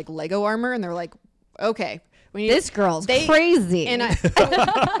me in like Lego armor, and they're like, "Okay, we need This girl's They- crazy. And I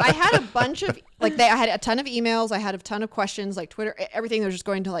had a bunch of like I had a ton of emails, I had a ton of questions, like Twitter, everything was just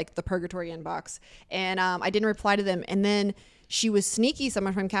going to like the purgatory inbox, and I didn't reply to them. And then she was sneaky.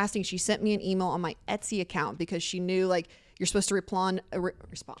 Someone from casting, she sent me an email on my Etsy account because she knew like you're supposed to respond.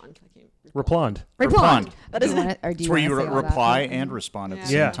 Replond. Respond. That is It's where you reply and respond at the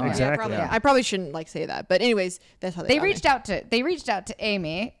same Yeah, time. exactly. I probably shouldn't like say that, but anyways, that's how They got me. reached out to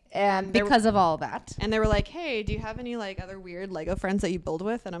Amie And they were- because of all that. And they were like, "Hey, do you have any like other weird Lego friends that you build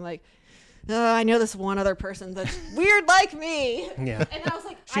with?" And I'm like, "I know this one other person that's weird like me." Yeah. And I was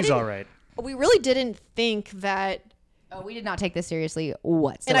like, She's all right. We really didn't think that. Oh, we did not take this seriously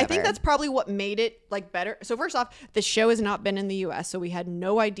whatsoever. And I think that's probably what made it like better. So first off, the show has not been in the U.S., so we had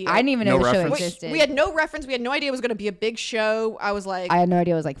no idea. I didn't even know No the show reference? existed. We had no reference. We had no idea it was going to be a big show. I was like, I had no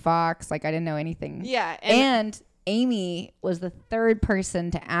idea it was like Fox. Like I didn't know anything. yeah. And Amie was the third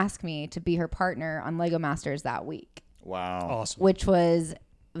person to ask me to be her partner on Lego Masters that week, Wow. Awesome. which was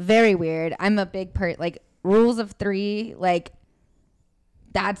very weird. I'm a big like rules of three. Like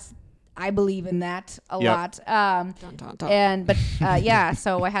I believe in that a Yep. lot. Dun, dun, dun. Yeah,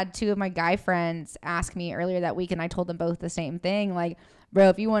 so I had two of my guy friends ask me earlier that week, and I told them both the same thing. Like, bro,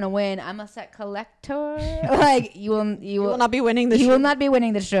 if you want to win, I'm a set collector. Like, you will not be winning the You show. will not be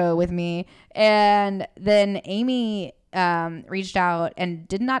winning the show with me. And then Amie reached out and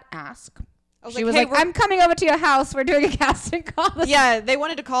did not ask. She was "Hey, like, I'm coming over to your house. We're doing a casting call. Yeah, they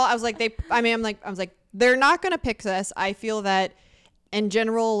wanted to call. I was like, I was like, they're not going to pick us. I feel that in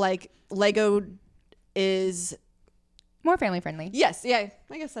general, like Lego is More family friendly. yes, yeah.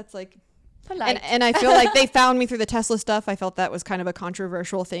 I guess that's like Polite. and I feel like they found me through the Tesla stuff. I felt that was kind of a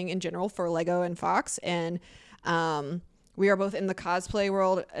controversial thing in general for Lego and Fox, and we are both in the cosplay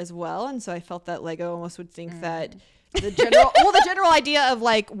world as well, and so I felt that Lego almost would think that the general idea of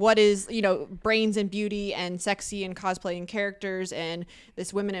like what is brains and beauty and sexy and cosplay and characters and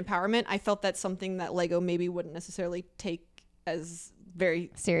this women empowerment. I felt that's something that Lego maybe wouldn't necessarily take as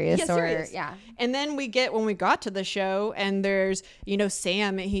very serious Yeah, or serious. yeah. And then when we got to the show, and there's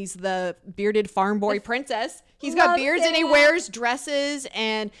Sam, he's the bearded farm boy princess. He's got Love beards and he Sam. wears dresses,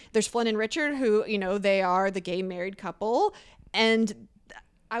 and there's Flynn and Richard who they are the gay married couple. And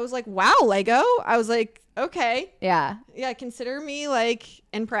I was like, wow, Lego. I was like, okay, Yeah. yeah, consider me like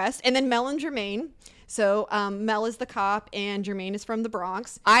impressed. And then Mel and Jermaine. So Mel is the cop and Jermaine is from the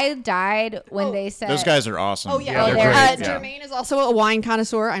Bronx. I died when Oh. they said Those guys are awesome. Oh yeah, Yeah, they're they're great. great. Jermaine is also a wine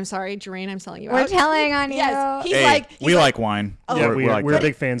connoisseur. I'm sorry, Jermaine, I'm selling you we're out. telling on you. Yes, he's Hey, like we like wine. Oh. Yeah, we like we're that.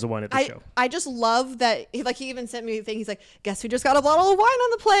 big fans of wine at the show. I just love that. He even sent me a thing. He's like, "Guess who just got a bottle of wine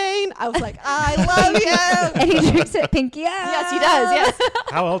on the plane?" I was like, "I love you." And he drinks it pinky up. Yes, he does. Yes,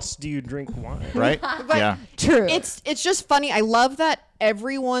 How else do you drink wine? Right? But Yeah. True. it's just funny. I love that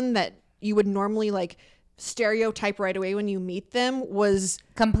everyone that you would normally like stereotype right away when you meet them was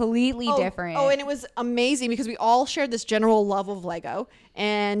completely different. Oh, and it was amazing because we all shared this general love of Lego,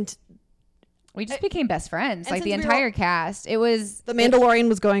 and we just became best friends. and Like the since we were entire cast. It was The Mandalorian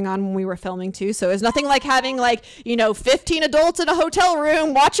was going on when we were filming too, so it's nothing like having 15 adults in a hotel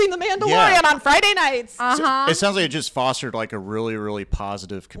room watching The Mandalorian on Friday nights. It sounds like it just fostered like a really, really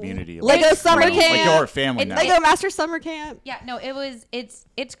positive community. Lego Like, summer like camp. y'all are family now. Lego Master Summer Camp. Yeah, no,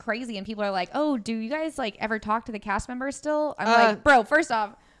 it's crazy, and people are like, "Oh, do you guys like ever talk to the cast members still?" I'm like, "Bro, first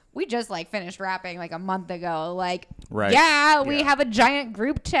off, we just like finished wrapping like a month ago. Like, Right. yeah, we Yeah. have a giant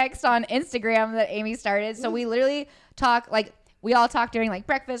group text on Instagram that Amie started, so we literally talk like." We all talk during like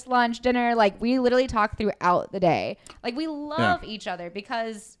breakfast, lunch, dinner. Like we literally talk throughout the day. Like we love each other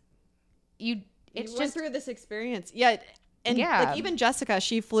because it's You went just through this experience. Yeah, And Yeah. like even Jessica,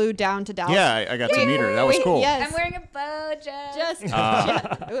 she flew down to Dallas. Yeah, I got to meet her. That was cool. Yes. I'm wearing a bow, Jess. Just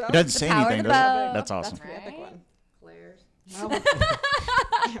It doesn't say power of anything, the does bow. it? That's awesome. That's the epic Right? one. Flares.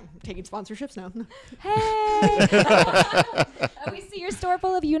 I'm taking sponsorships now. Hey. Oh, we see your store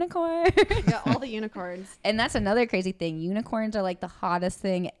full of unicorns. Yeah, all the unicorns. And that's another crazy thing. Unicorns are like the hottest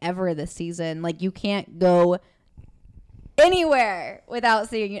thing ever this season. Like you can't go anywhere without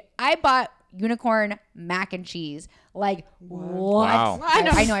seeing. I bought unicorn mac and cheese. Like what? Wow. I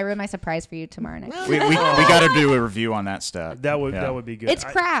know. I ruined my surprise for you tomorrow night. We got to do a review on that stuff. That would Yeah. be good. It's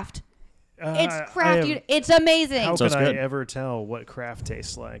craft. It's I craft. have- dude. It's amazing. How So can it's I good. ever tell what craft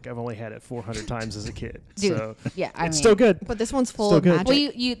tastes like? I've only had it 400 times as a kid. Dude, So yeah, I it's mean, still good. But this one's full Still of good.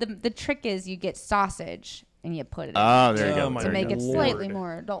 magic. Well, the trick is you get sausage and you put it in Oh, there you Oh go. my to make it Lord. slightly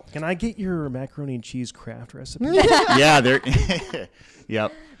more adult. Can I get your macaroni and cheese craft recipe? Yeah, there.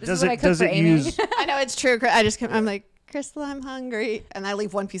 Yep. This is what I cook for Amie. use? I know it's true. I'm like, Krystle, I'm hungry, and I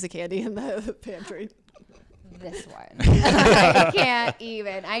leave one piece of candy in the pantry. This one. I can't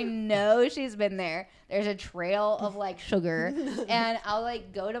even. I know she's been there. There's a trail of like sugar, and I'll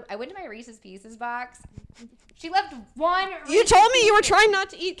like I went to my Reese's Pieces box. She left one. You told me you were trying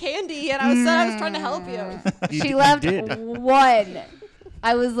not to eat candy, and I was trying to help you. She left did. one.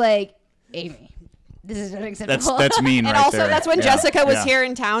 I was like, Amie, this is unacceptable. That's mean And right also, there. that's when Yeah. Jessica was Yeah. here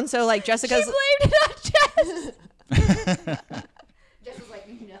in town. So like, She Jessica's. blamed it on Jess. Jess was like,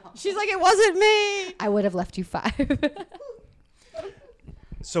 no. She's like, it wasn't me. I would have left you 5.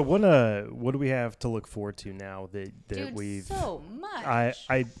 So what do we have to look forward to now that Dude, we've so much. I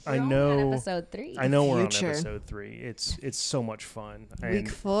We're only know on episode 3. I know we're on Future. episode 3. It's so much fun. Week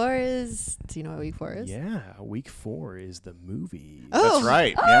And 4 is. Do you know what week 4 is? yeah, week 4 is the movie. Oh. That's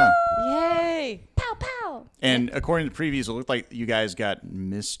right. Yeah. Yay! Pow pow. And according to previews, it looked like you guys got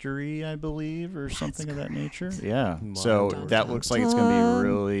mystery, I believe, or something of that nature. Yeah. So Dun, that dun, looks like it's going to dun. be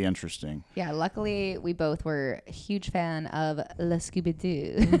really interesting. Yeah, luckily we both were a huge fan of Le Scooby Doo.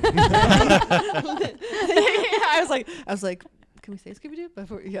 I was like, can we say Scooby Doo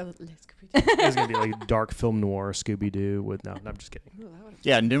before? Yeah, let's Scooby Doo. It's gonna be like dark film noir Scooby Doo with no, I'm just kidding.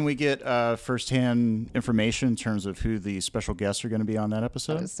 Yeah. And didn't we get firsthand information in terms of who the special guests are going to be on that I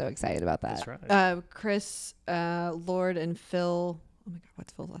episode? was so excited about that. That's right. Chris, Lord, and Phil. Oh my God,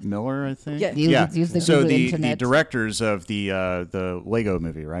 what's Phil's last name? Miller, I think. Yeah. Yeah. Use the So Google the internet. directors of the Lego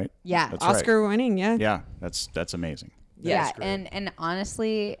movie, right? Yeah. That's right. Oscar winning, yeah. Yeah. That's amazing. Yeah, That's great. and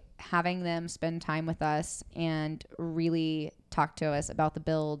honestly, having them spend time with us and really talk to us about the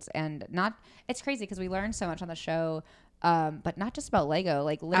builds and it's crazy because we learned so much on the show, but not just about Lego,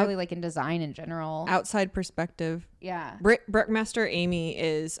 like literally like in design in general. Outside perspective. Yeah. Brickmaster Amie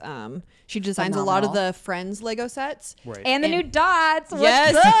is she designs a lot of Phenomenal. the Friends Lego sets. Right. And the new dots. What's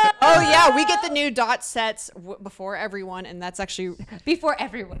Yes. up? Oh yeah, we get the new dot sets before everyone, and that's actually. Before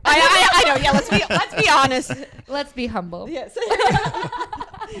everyone. I know. Yeah, let's be honest. Let's be humble. Yes.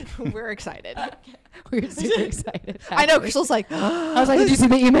 We're excited. We're super excited. I know. actually. Crystal's like. I was like, did you see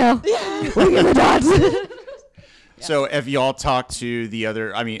the email? Look at the dots. So have y'all talked to the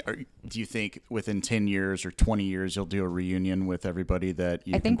other? I mean, do you think within 10 years or 20 years you'll do a reunion with everybody that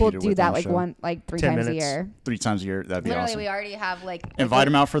you? I think we'll competed do with that on the like show? 3 10 times a minutes. year. 3 times a year. That'd be Literally, awesome. we already have like Invite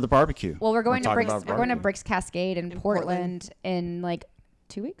them out for the barbecue. Well, we're going to talking Bricks. about We're going to barbecue. Bricks Cascade in Portland. Portland in like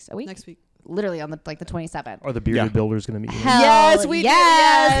 2 weeks, a week. Next week. Literally on the 27th. Are the bearded Yeah. builders gonna meet you? Hell Yes, we do.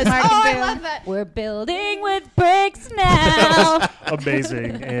 Yes. Mark Oh, and I Boom. love that. We're building with bricks now.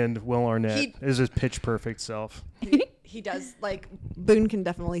 Amazing. And Will Arnett He- is his pitch perfect self. He does like Boone can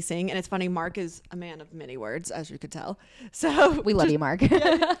definitely sing, and it's funny. Mark is a man of many words, as you could tell. So We love you, Mark.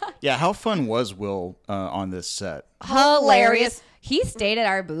 Yeah. How fun was Will on this set? hilarious. He stayed at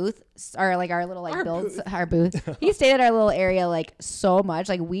our booth, or like our little like Our builds, booth. our booth. He stayed at our little area like so much.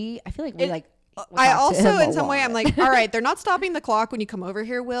 Like I feel like we like. we I talked to also, him in a some way, lot. I'm like, all right, they're not stopping the clock when you come over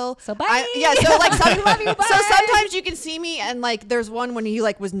here, Will. So bye. Yeah, so like, Love you, so bye. sometimes you can see me, and like, there's one when he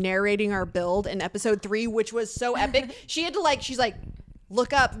like was narrating our build in episode 3, which was so epic. She had to like, she's like,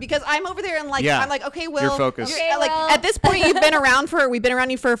 look up because I'm over there and like, Yeah. I'm like, okay, Will, You're focused. Okay, like Will. at this point, we've been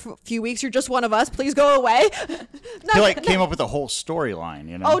around you for a few weeks. You're just one of us. Please go away. He like came up with a whole storyline.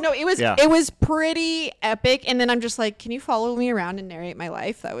 You know? Oh no, it was Yeah. it was pretty epic. And then I'm just like, can you follow me around and narrate my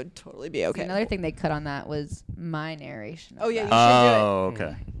life? That would totally be okay. Another thing they cut on that was my narration. of Oh yeah, you that. Oh,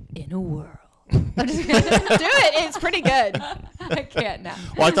 okay. In a world. should do it. It's pretty good. I can't now.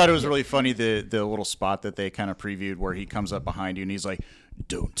 Well, I thought it was really funny the little spot that they kind of previewed where he comes up behind you and he's like,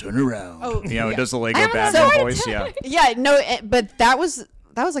 "Don't turn around." Oh, you know, he yeah. does the Lego I'm Batman sorry, voice. Yeah. Yeah, no, but that was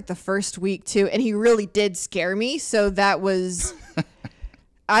like the first week too, and he really did scare me. So that was,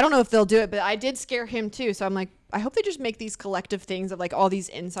 I don't know if they'll do it, but I did scare him too. So I'm like, I hope they just make these collective things of like all these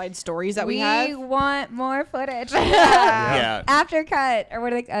inside stories that we have. We want more footage. Yeah. After cut, or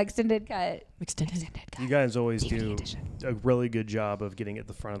what are they, extended cut. Extended cut. You guys always DVD do edition. a really good job of getting at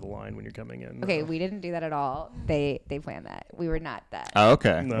the front of the line when you're coming in. Okay, we didn't do that at all. They planned that. We were not that. Oh,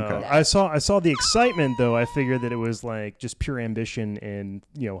 okay. No, Okay. I saw the excitement though. I figured that it was like just pure ambition and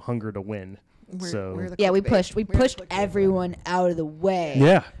hunger to win. We're the Yeah, we clickbait. pushed. We We're the pushed clickbait. everyone out of the way.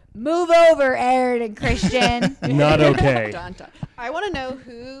 Yeah, Move over, Aaron and Christian. not okay. Dun, dun. I want to know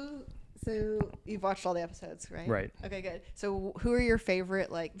who. So you've watched all the episodes, right? Right. Okay, good. So who are your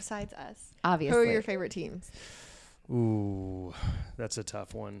favorite, like besides us? Obviously. Who are your favorite teams? Ooh, that's a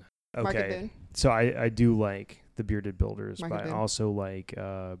tough one. Market Okay, Boone? so I do like the Bearded Builders, Market but I Boone. also like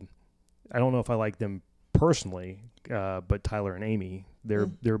I don't know if I like them personally, but Tyler and Amie,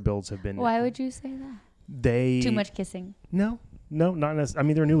 their builds have been Why would you say that? they Too much kissing. No, not necessarily. I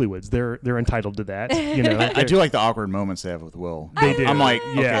mean, they're newlyweds. They're entitled to that. You know, I do like the awkward moments they have with Will. They do. I'm like,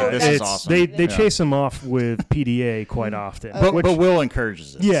 Yeah, okay, this is it's- awesome. They Yeah. chase him off with PDA quite often, but which, Will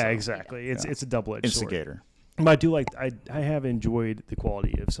encourages it. yeah, so. exactly. It's a double-edged sword. Instigator. But I do like. I have enjoyed the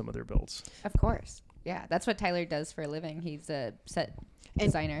quality of some of their builds. Of course. Yeah, that's what Tyler does for a living. He's a set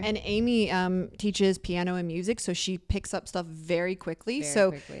designer. And Amie teaches piano and music, so she picks up stuff very quickly. Very so,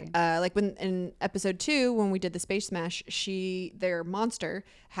 quickly. like when in episode 2, when we did the Space Smash, their monster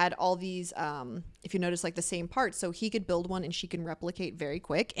had all these. If you notice, like the same parts, so he could build one and she can replicate very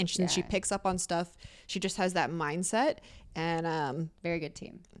quick. And since she Yeah. picks up on stuff, she just has that mindset. And Very good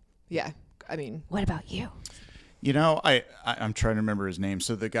team. yeah, I mean, What about you? You know, I'm trying to remember his name.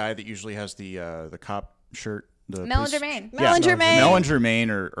 So the guy that usually has the cop shirt. The Mel and police- Jermaine. Mel and Jermaine. Mel and Jermaine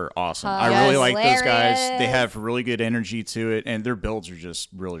are awesome. I Yes. really like those guys. They Hilarious. have really good energy to it, and their builds are just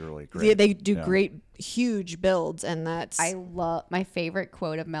really, really great. they do Yeah. great, huge builds, and that's I love my favorite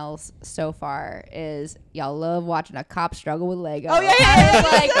quote of Mel's so far is y'all love watching a cop struggle with Lego. Oh, yeah, yeah,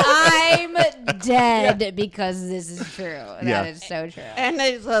 I was like, I'm dead because this is true. Yeah. That is so true. and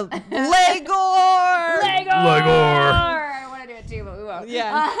it's a Legor. Legor. I want to do it too, but we won't.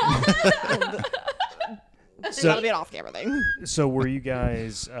 Yeah. So- That'll be an off-camera thing. So were you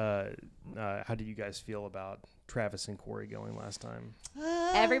guys? How did you guys feel about Travis and Corey going last time?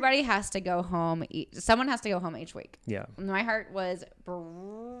 Everybody has to go home. Someone has to go home each week. Yeah. My heart was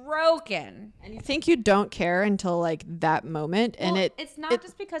broken. And you think you don't care until like that moment, and Well, it it's not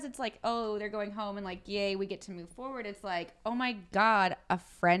just because it's like, oh, they're going home and like, yay, we get to move forward. It's like, oh my God, a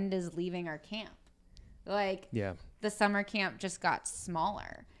friend is leaving our camp. Like, Yeah. the summer camp just got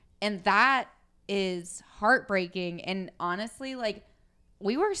smaller. And that is heartbreaking. And honestly, like,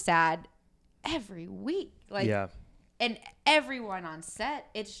 we were sad every week. Like, Yeah. and everyone on set,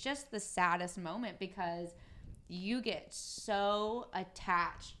 it's just the saddest moment because you get so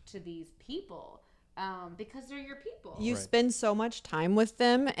attached to these people because they're your people. you Right. spend so much time with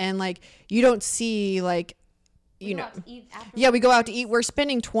them, and like you don't see like We go out to eat afterwards. yeah, we go out to eat. We're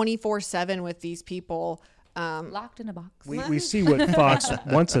spending 24/7 with these people. Locked in a box. We see what Fox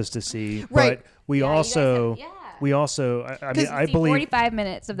wants us to see, Right. but we Yeah, you guys also have- yeah. we also I mean I See believe 45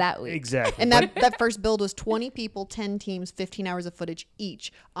 minutes of that week. exactly. And that first build was 20 people, 10 teams, 15 hours of footage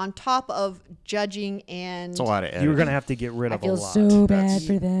each, on top of judging and It's a lot of editing. you were gonna have to get rid I of a feel lot. so That's- bad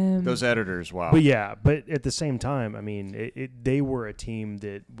for them. Those editors, wow. But yeah, but at the same time, I mean, they were a team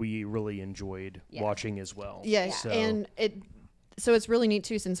that we really enjoyed Yeah. watching as well. yeah, So, and so it's really neat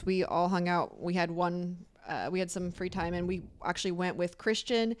too, since we all hung out. We had we had some free time, and we actually went with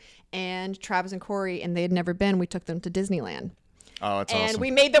Christian and Travis and Corey, and they had never been. We took them to Disneyland. oh, it's And awesome.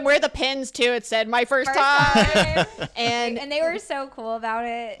 we made them wear the pins too. It said "my first time," and and they were so cool about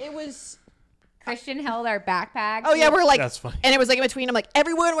it. it was. Christian held our backpacks. Oh yeah, we're like, That's funny. and it was like in between. I'm like,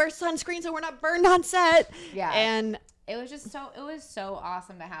 everyone wears sunscreen so we're not burned on set. Yeah. and It was just so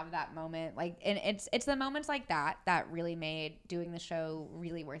awesome to have that moment. Like, and it's the moments like that really made doing the show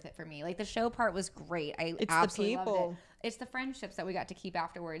really worth it for me. Like, the show part was great. I It's the absolutely loved people. it. It's the friendships that we got to keep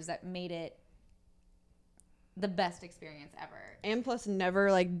afterwards that made it the best experience ever. and plus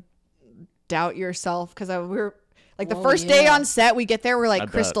never like doubt yourself, because we were like the Whoa, first day yeah. on set we get there, we're like, I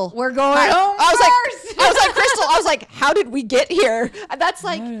bet. Krystle, We're going I home was first. like, Krystle, I was like, how did we get here? That's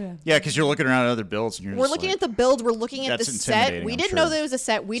like, yeah, because you're looking around at other builds, and you're we're just looking like, at the build, we're looking at the That's set. intimidating, We I'm didn't know sure. there was a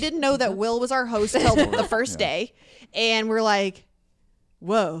set. We didn't know that Will was our host till the first day, and we're like,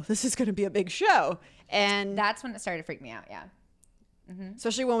 whoa, this is gonna be a big show. And That's when it started to freak me out. Yeah.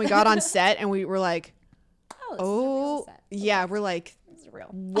 especially when we got on set and we were like, Oh, this is a real oh set. yeah, we're like, This is real.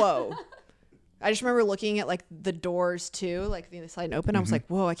 whoa. I just remember looking at like the doors too, like the slide open. I was like,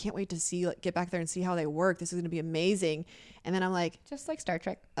 whoa, I can't wait to see, like, get back there and see how they work. This is going to be amazing. And then I'm like, Just like Star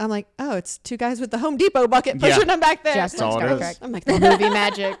Trek. oh, it's two guys with the Home Depot bucket pushing them back there. Just all like it Star is. Trek. I'm like, the movie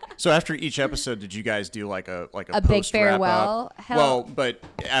magic. So after each episode, did you guys do like a A big post wrap farewell? up? Hell- Well, but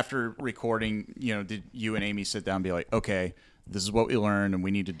after recording, did you and Amie sit down and be like, okay, this is what we learned, and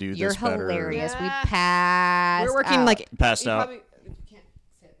we need to do You're this better? hilarious. We Yeah. passed. We're working out. like Passed you out. probably can't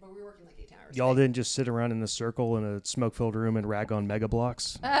sit, but we were working like 8 hours. Y'all didn't just sit around in the circle in a smoke-filled room and rag on Mega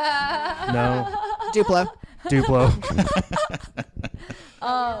Blocks? No, Duplo. Duplo.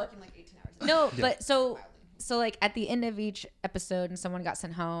 Working like 18 hours. No, but so like at the end of each episode and someone got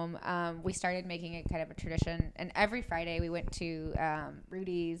sent home, we started making it kind of a tradition. And every Friday we went to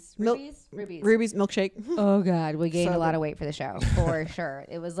Ruby's. Ruby's milkshake. Oh God, we gained So a lot good. of weight for the show for sure.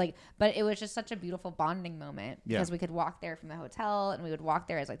 It was like, but it was just such a beautiful bonding moment Yeah. because we could walk there from the hotel and we would walk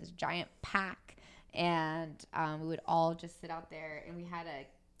there as like this giant pack, and we would all just sit out there and we had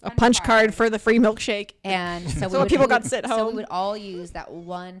A punch card for the free milkshake. And so, So when people got sent So we home. would all use that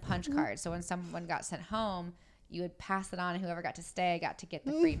one punch card. So when someone got sent home, you would pass it on, and whoever got to stay got to get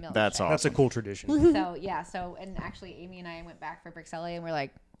the free milk. That's awesome. That's a cool tradition. So yeah. So and actually, Amie and I went back for Krystle, and we're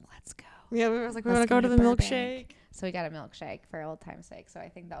like, let's go. Yeah, we was like, we Let's want to go to the Burbank. milkshake. So we got a milkshake for old time's sake. So I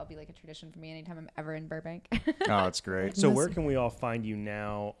think that will be like a tradition for me anytime I'm ever in Burbank. Oh, that's great. So where can we all find you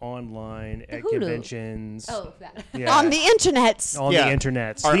now? Online, at Hulu. conventions? Oh, that. Yeah. On the internets. On Yeah. the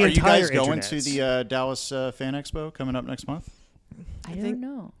internets. Are the you entire guys going to internets. the Dallas Fan Expo coming up next month? I think- don't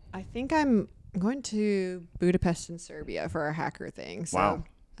know. I think I'm going to Budapest in Serbia for our hacker thing. So, Wow.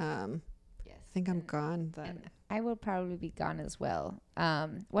 Yes. I think I'm gone then. And I will probably be gone as well.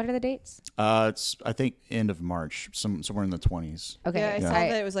 What are the dates? It's I think end of March, somewhere in the 20s. Okay. Yeah, I Yeah. saw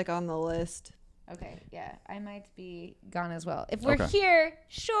that it was like on the list. Okay, yeah, I might be gone as well. If we're Okay. here,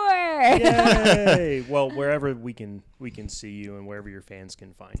 sure. Yay! Well, wherever we can see you, and wherever your fans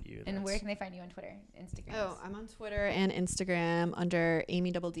can find you. And where that's- can they find you on Twitter, Instagram? Oh, I'm on Twitter and Instagram under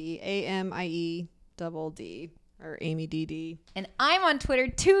Amie Double D, AMIE Double D, or Amie DD. and I'm on Twitter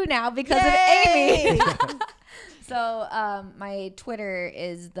too now because Yay! of Amie. So my Twitter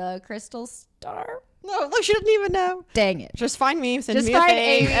is the Krystle Starr. No, look, she doesn't even know. Dang it. Just find me, send Just me a find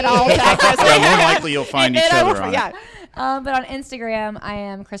thing, Amie. and I'll tag us. Yeah, more likely you'll find each And I will- other on it. Yeah. But on Instagram, I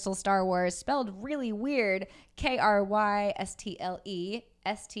am Krystle Star Wars, spelled really weird.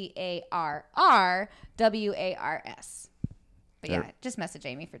 Krystlestarrwars. But yeah, There. just message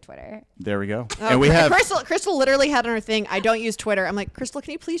Amie for Twitter. There we go. Oh, and we have Krystle literally had on her thing, I don't use Twitter. I'm like, Krystle,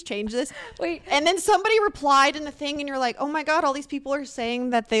 can you please change this? Wait. And then somebody replied in the thing, and you're like, oh my God, all these people are saying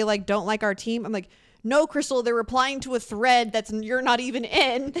that they like don't like our team. I'm like, no, Krystle, they're replying to a thread that's you're not even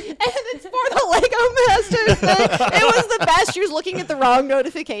in. And it's for the Lego Masters thing. It was the best. She was looking at the wrong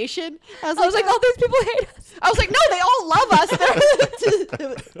notification. I was like, all these people hate us. I was like, no, they all love us.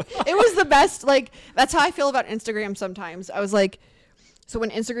 It was the best. Like, that's how I feel about Instagram sometimes. I was like, so when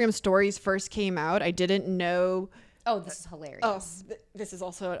Instagram stories first came out, I didn't know. Oh, this is hilarious. Oh, this is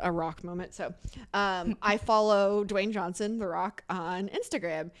also a Rock moment. So, I follow Dwayne Johnson, The Rock, on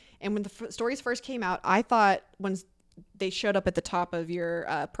Instagram. And when the stories first came out, I thought when they showed up at the top of your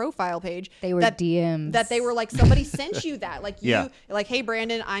profile page, They were that, DMs. that they were like, somebody sent you that. Like, Yeah. like, hey,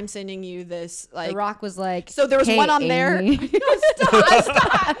 Brandon, I'm sending you this. Like, The Rock was like, so there was "Hey, one on there. Amie."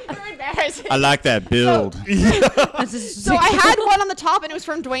 Stop. You're embarrassing. I like that build. So I had one on the top, and it was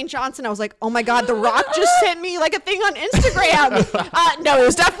from Dwayne Johnson. I was like, "Oh my God, The Rock just sent me like a thing on Instagram." No, it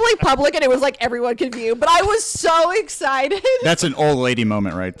was definitely public, and it was like everyone could view. But I was so excited. That's an old lady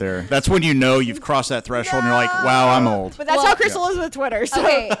moment right there. That's when you know you've crossed that threshold and you're like, wow, I'm old. But that's Well- how Krystle is with Twitter. So.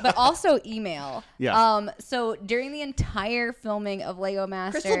 Okay, but also email. Yeah. So during the entire filming of Lego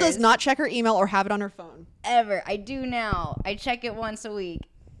Masters, Krystle does not check her email or have it on her phone. ever. I do now. I check it once a week.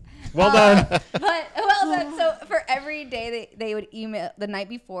 Well done. But well done. So for every day they would email the night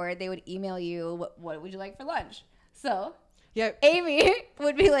before, they would email you what would you like for lunch. So Yeah, Amie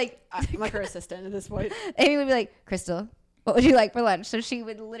would be like, I'm like her assistant at this point. Amie would be like, Krystle, what would you like for lunch? So she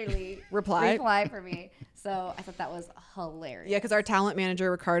would literally Reply for me. So I thought that was hilarious. Yeah, because our talent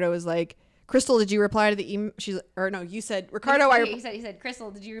manager Ricardo was like, "Krystle, did you reply to the email?" She's or no, you said Ricardo. He said,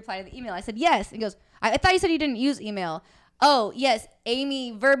 Krystle, did you reply to the email? I said, yes. He goes, I thought you said you didn't use email. Oh, yes.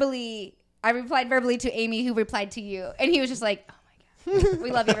 I replied verbally to Amie, who replied to you. And he was just like, oh my God. We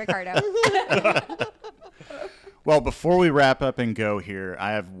love you, Ricardo. Well, before we wrap up and go here,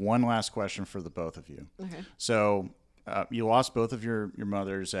 I have one last question for the both of you. Okay. So you lost both of your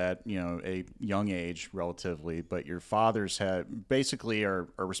mothers at a young age, relatively, but your fathers had basically are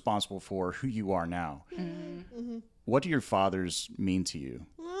responsible for who you are now. Mm-hmm. What do your fathers mean to you?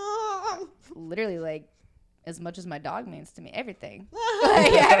 literally like as much as my dog means to me, everything.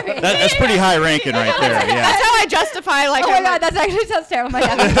 That's pretty high ranking right there. Yeah. That's how I justify like. Oh my god, that's actually sounds terrible. My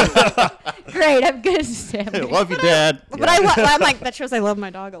dad. Great, I'm good. Love you, Dad. But I'm like, that shows I love my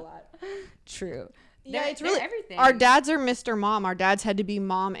dog a lot. True. Yeah, it's They're really everything. Our dads are Mr. Mom. Our dads had to be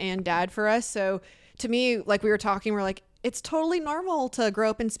mom and dad for us. So to me, like we were talking, we're like, it's totally normal to grow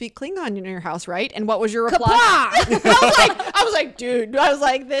up and speak Klingon in your house, right? And what was your reply? I was like, dude. I was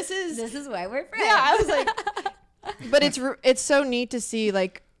like, this is why we're friends. yeah. I was like, but it's so neat to see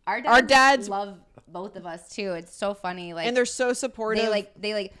like our dads love both of us too. It's so funny. Like, and they're so supportive.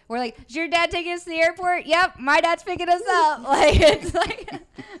 We're like, is your dad taking us to the airport? Yep, my dad's picking us up. Like it's like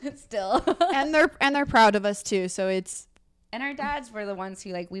it's still. and they're proud of us too. So it's. And our dads were the ones who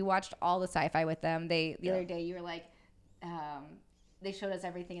like we watched all the sci-fi with them. The other day you were like, they showed us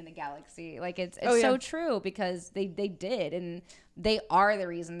everything in the galaxy. Like it's so true because they did, and they are the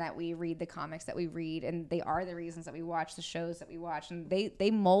reason that we read the comics that we read, and they are the reasons that we watch the shows that we watch, and they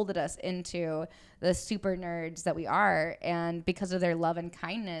molded us into the super nerds that we are. And because of their love and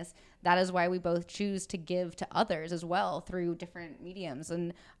kindness, that is why we both choose to give to others as well through different mediums.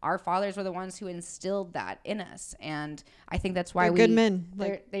 And our fathers were the ones who instilled that in us, and I think that's why they're good men.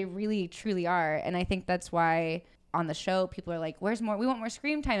 They really truly are, and I think that's why. On the show, people are like, where's more? We want more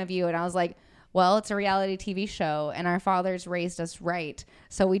screen time of you. And I was like, well, it's a reality TV show and our fathers raised us right.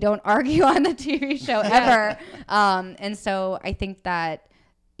 So we don't argue on the TV show ever. And so I think that,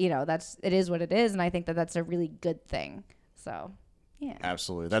 it is what it is. And I think that that's a really good thing. So, yeah.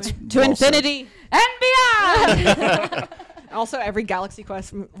 Absolutely. That's to well infinity said. and beyond. Also, every Galaxy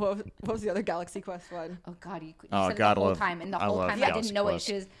Quest. What was the other Galaxy Quest one? Oh God, you Oh, said it God, the whole love- time, and the I whole love time I Galaxy didn't know Quest. what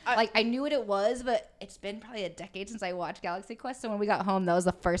she was like. I knew what it was, but it's been probably a decade since I watched Galaxy Quest. So when we got home, that was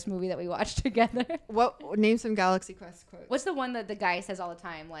the first movie that we watched together. What name some Galaxy Quest quotes? What's the one that the guy says all the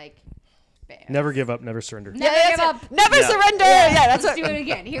time? Like, bam. Never give up, never surrender. Never give up. Never Yeah. surrender. Yeah, Yeah, that's let's what. do it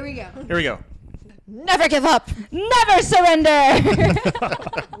again. Here we go. Here we go. Never give up. Never surrender.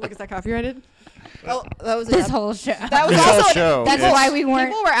 Look, is that copyrighted? Oh, that was This whole show. That was This whole also. show. That's It's- why we weren't.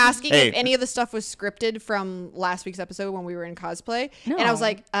 People were asking Hey. if any of the stuff was scripted from last week's episode when we were in cosplay, and I was No.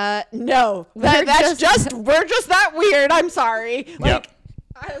 like, no, We're that's just- we're just that weird. I'm sorry. Like, Yep.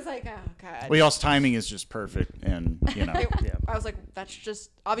 I was like, oh god. Well, y'all's timing is just perfect, and I was like, that's just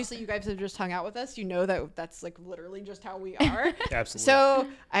obviously you guys have just hung out with us. You know that's like literally just how we are. Absolutely. So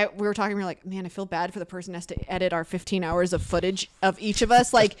we were talking. We were like, man, I feel bad for the person who has to edit our 15 hours of footage of each of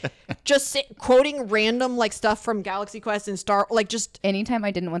us, like just quoting random like stuff from Galaxy Quest and Star, like just. Anytime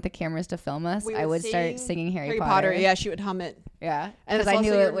I didn't want the cameras to film us, I would start singing Harry Potter. Yeah, she would hum it. Yeah, And because it's I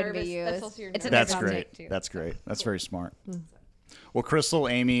knew also it your wouldn't nervous- be that's used. also your It's a nervous that's nervous great. tick, too. That's great. That's very smart. Well, Krystle,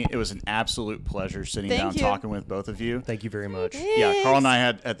 Amie, it was an absolute pleasure sitting Thank down you. talking with both of you. Thank you very much. Yeah, Carl and I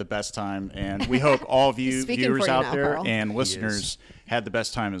had the best time, and we hope all of you He's speaking viewers for you out now, there Carl. and listeners had the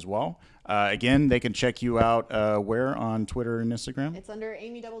best time as well. Again, they can check you out where on Twitter and Instagram? It's under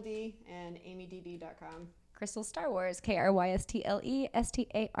Amie Double D and AmieDD.com. Krystle Star Wars,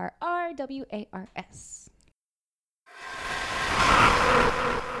 Krystlestarrwars.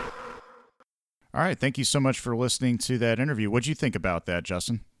 All right, thank you so much for listening to that interview. What'd you think about that,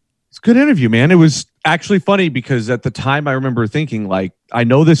 Justin? It's a good interview, man. It was actually funny because at the time I remember thinking, like, I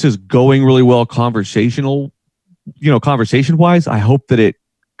know this is going really well conversation wise. I hope that it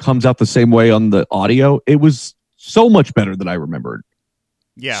comes out the same way on the audio. It was so much better than I remembered.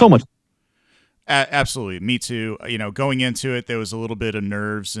 Yeah. So much. Absolutely. Me too. Going into it, there was a little bit of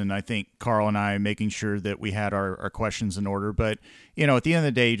nerves, and I think Carl and I making sure that we had our questions in order. But, at the end of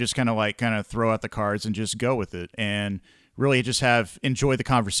the day, you just kind of throw out the cards and just go with it. And really just enjoy the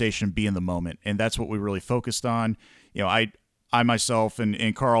conversation, be in the moment. And that's what we really focused on. I myself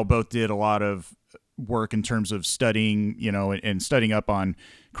and Carl both did a lot of work in terms of studying, and studying up on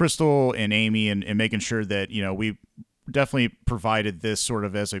Krystle and Amie and making sure that, we definitely provided this sort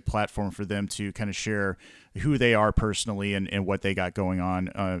of as a platform for them to kind of share who they are personally and what they got going on,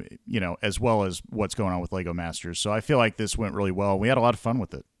 as well as what's going on with Lego Masters. So I feel like this went really well. We had a lot of fun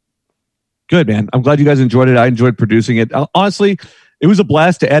with it. Good, man. I'm glad you guys enjoyed it. I enjoyed producing it. Honestly, it was a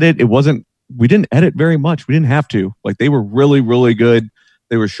blast to edit. We didn't edit very much. We didn't have to. Like, they were really, really good.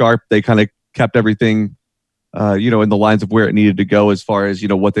 They were sharp. They kind of kept everything, in the lines of where it needed to go as far as,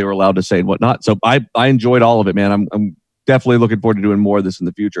 what they were allowed to say and whatnot. So I enjoyed all of it, man. I'm definitely looking forward to doing more of this in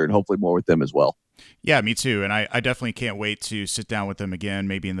the future and hopefully more with them as well. Yeah, me too. And I definitely can't wait to sit down with them again,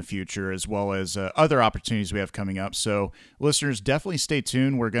 maybe in the future, as well as other opportunities we have coming up. So listeners, definitely stay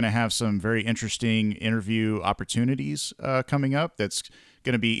tuned. We're going to have some very interesting interview opportunities coming up. That's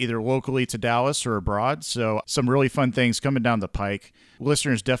going to be either locally to Dallas or abroad. So some really fun things coming down the pike.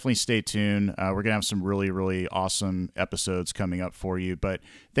 Listeners, definitely stay tuned. We're going to have some really, really awesome episodes coming up for you. But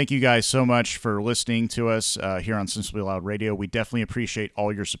thank you guys so much for listening to us here on Sensibly Loud Radio. We definitely appreciate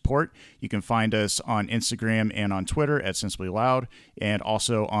all your support. You can find us on Instagram and on Twitter at Sensibly Loud, and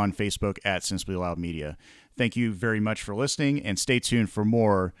also on Facebook at Sensibly Loud Media. Thank you very much for listening, and stay tuned for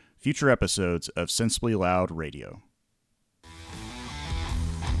more future episodes of Sensibly Loud Radio.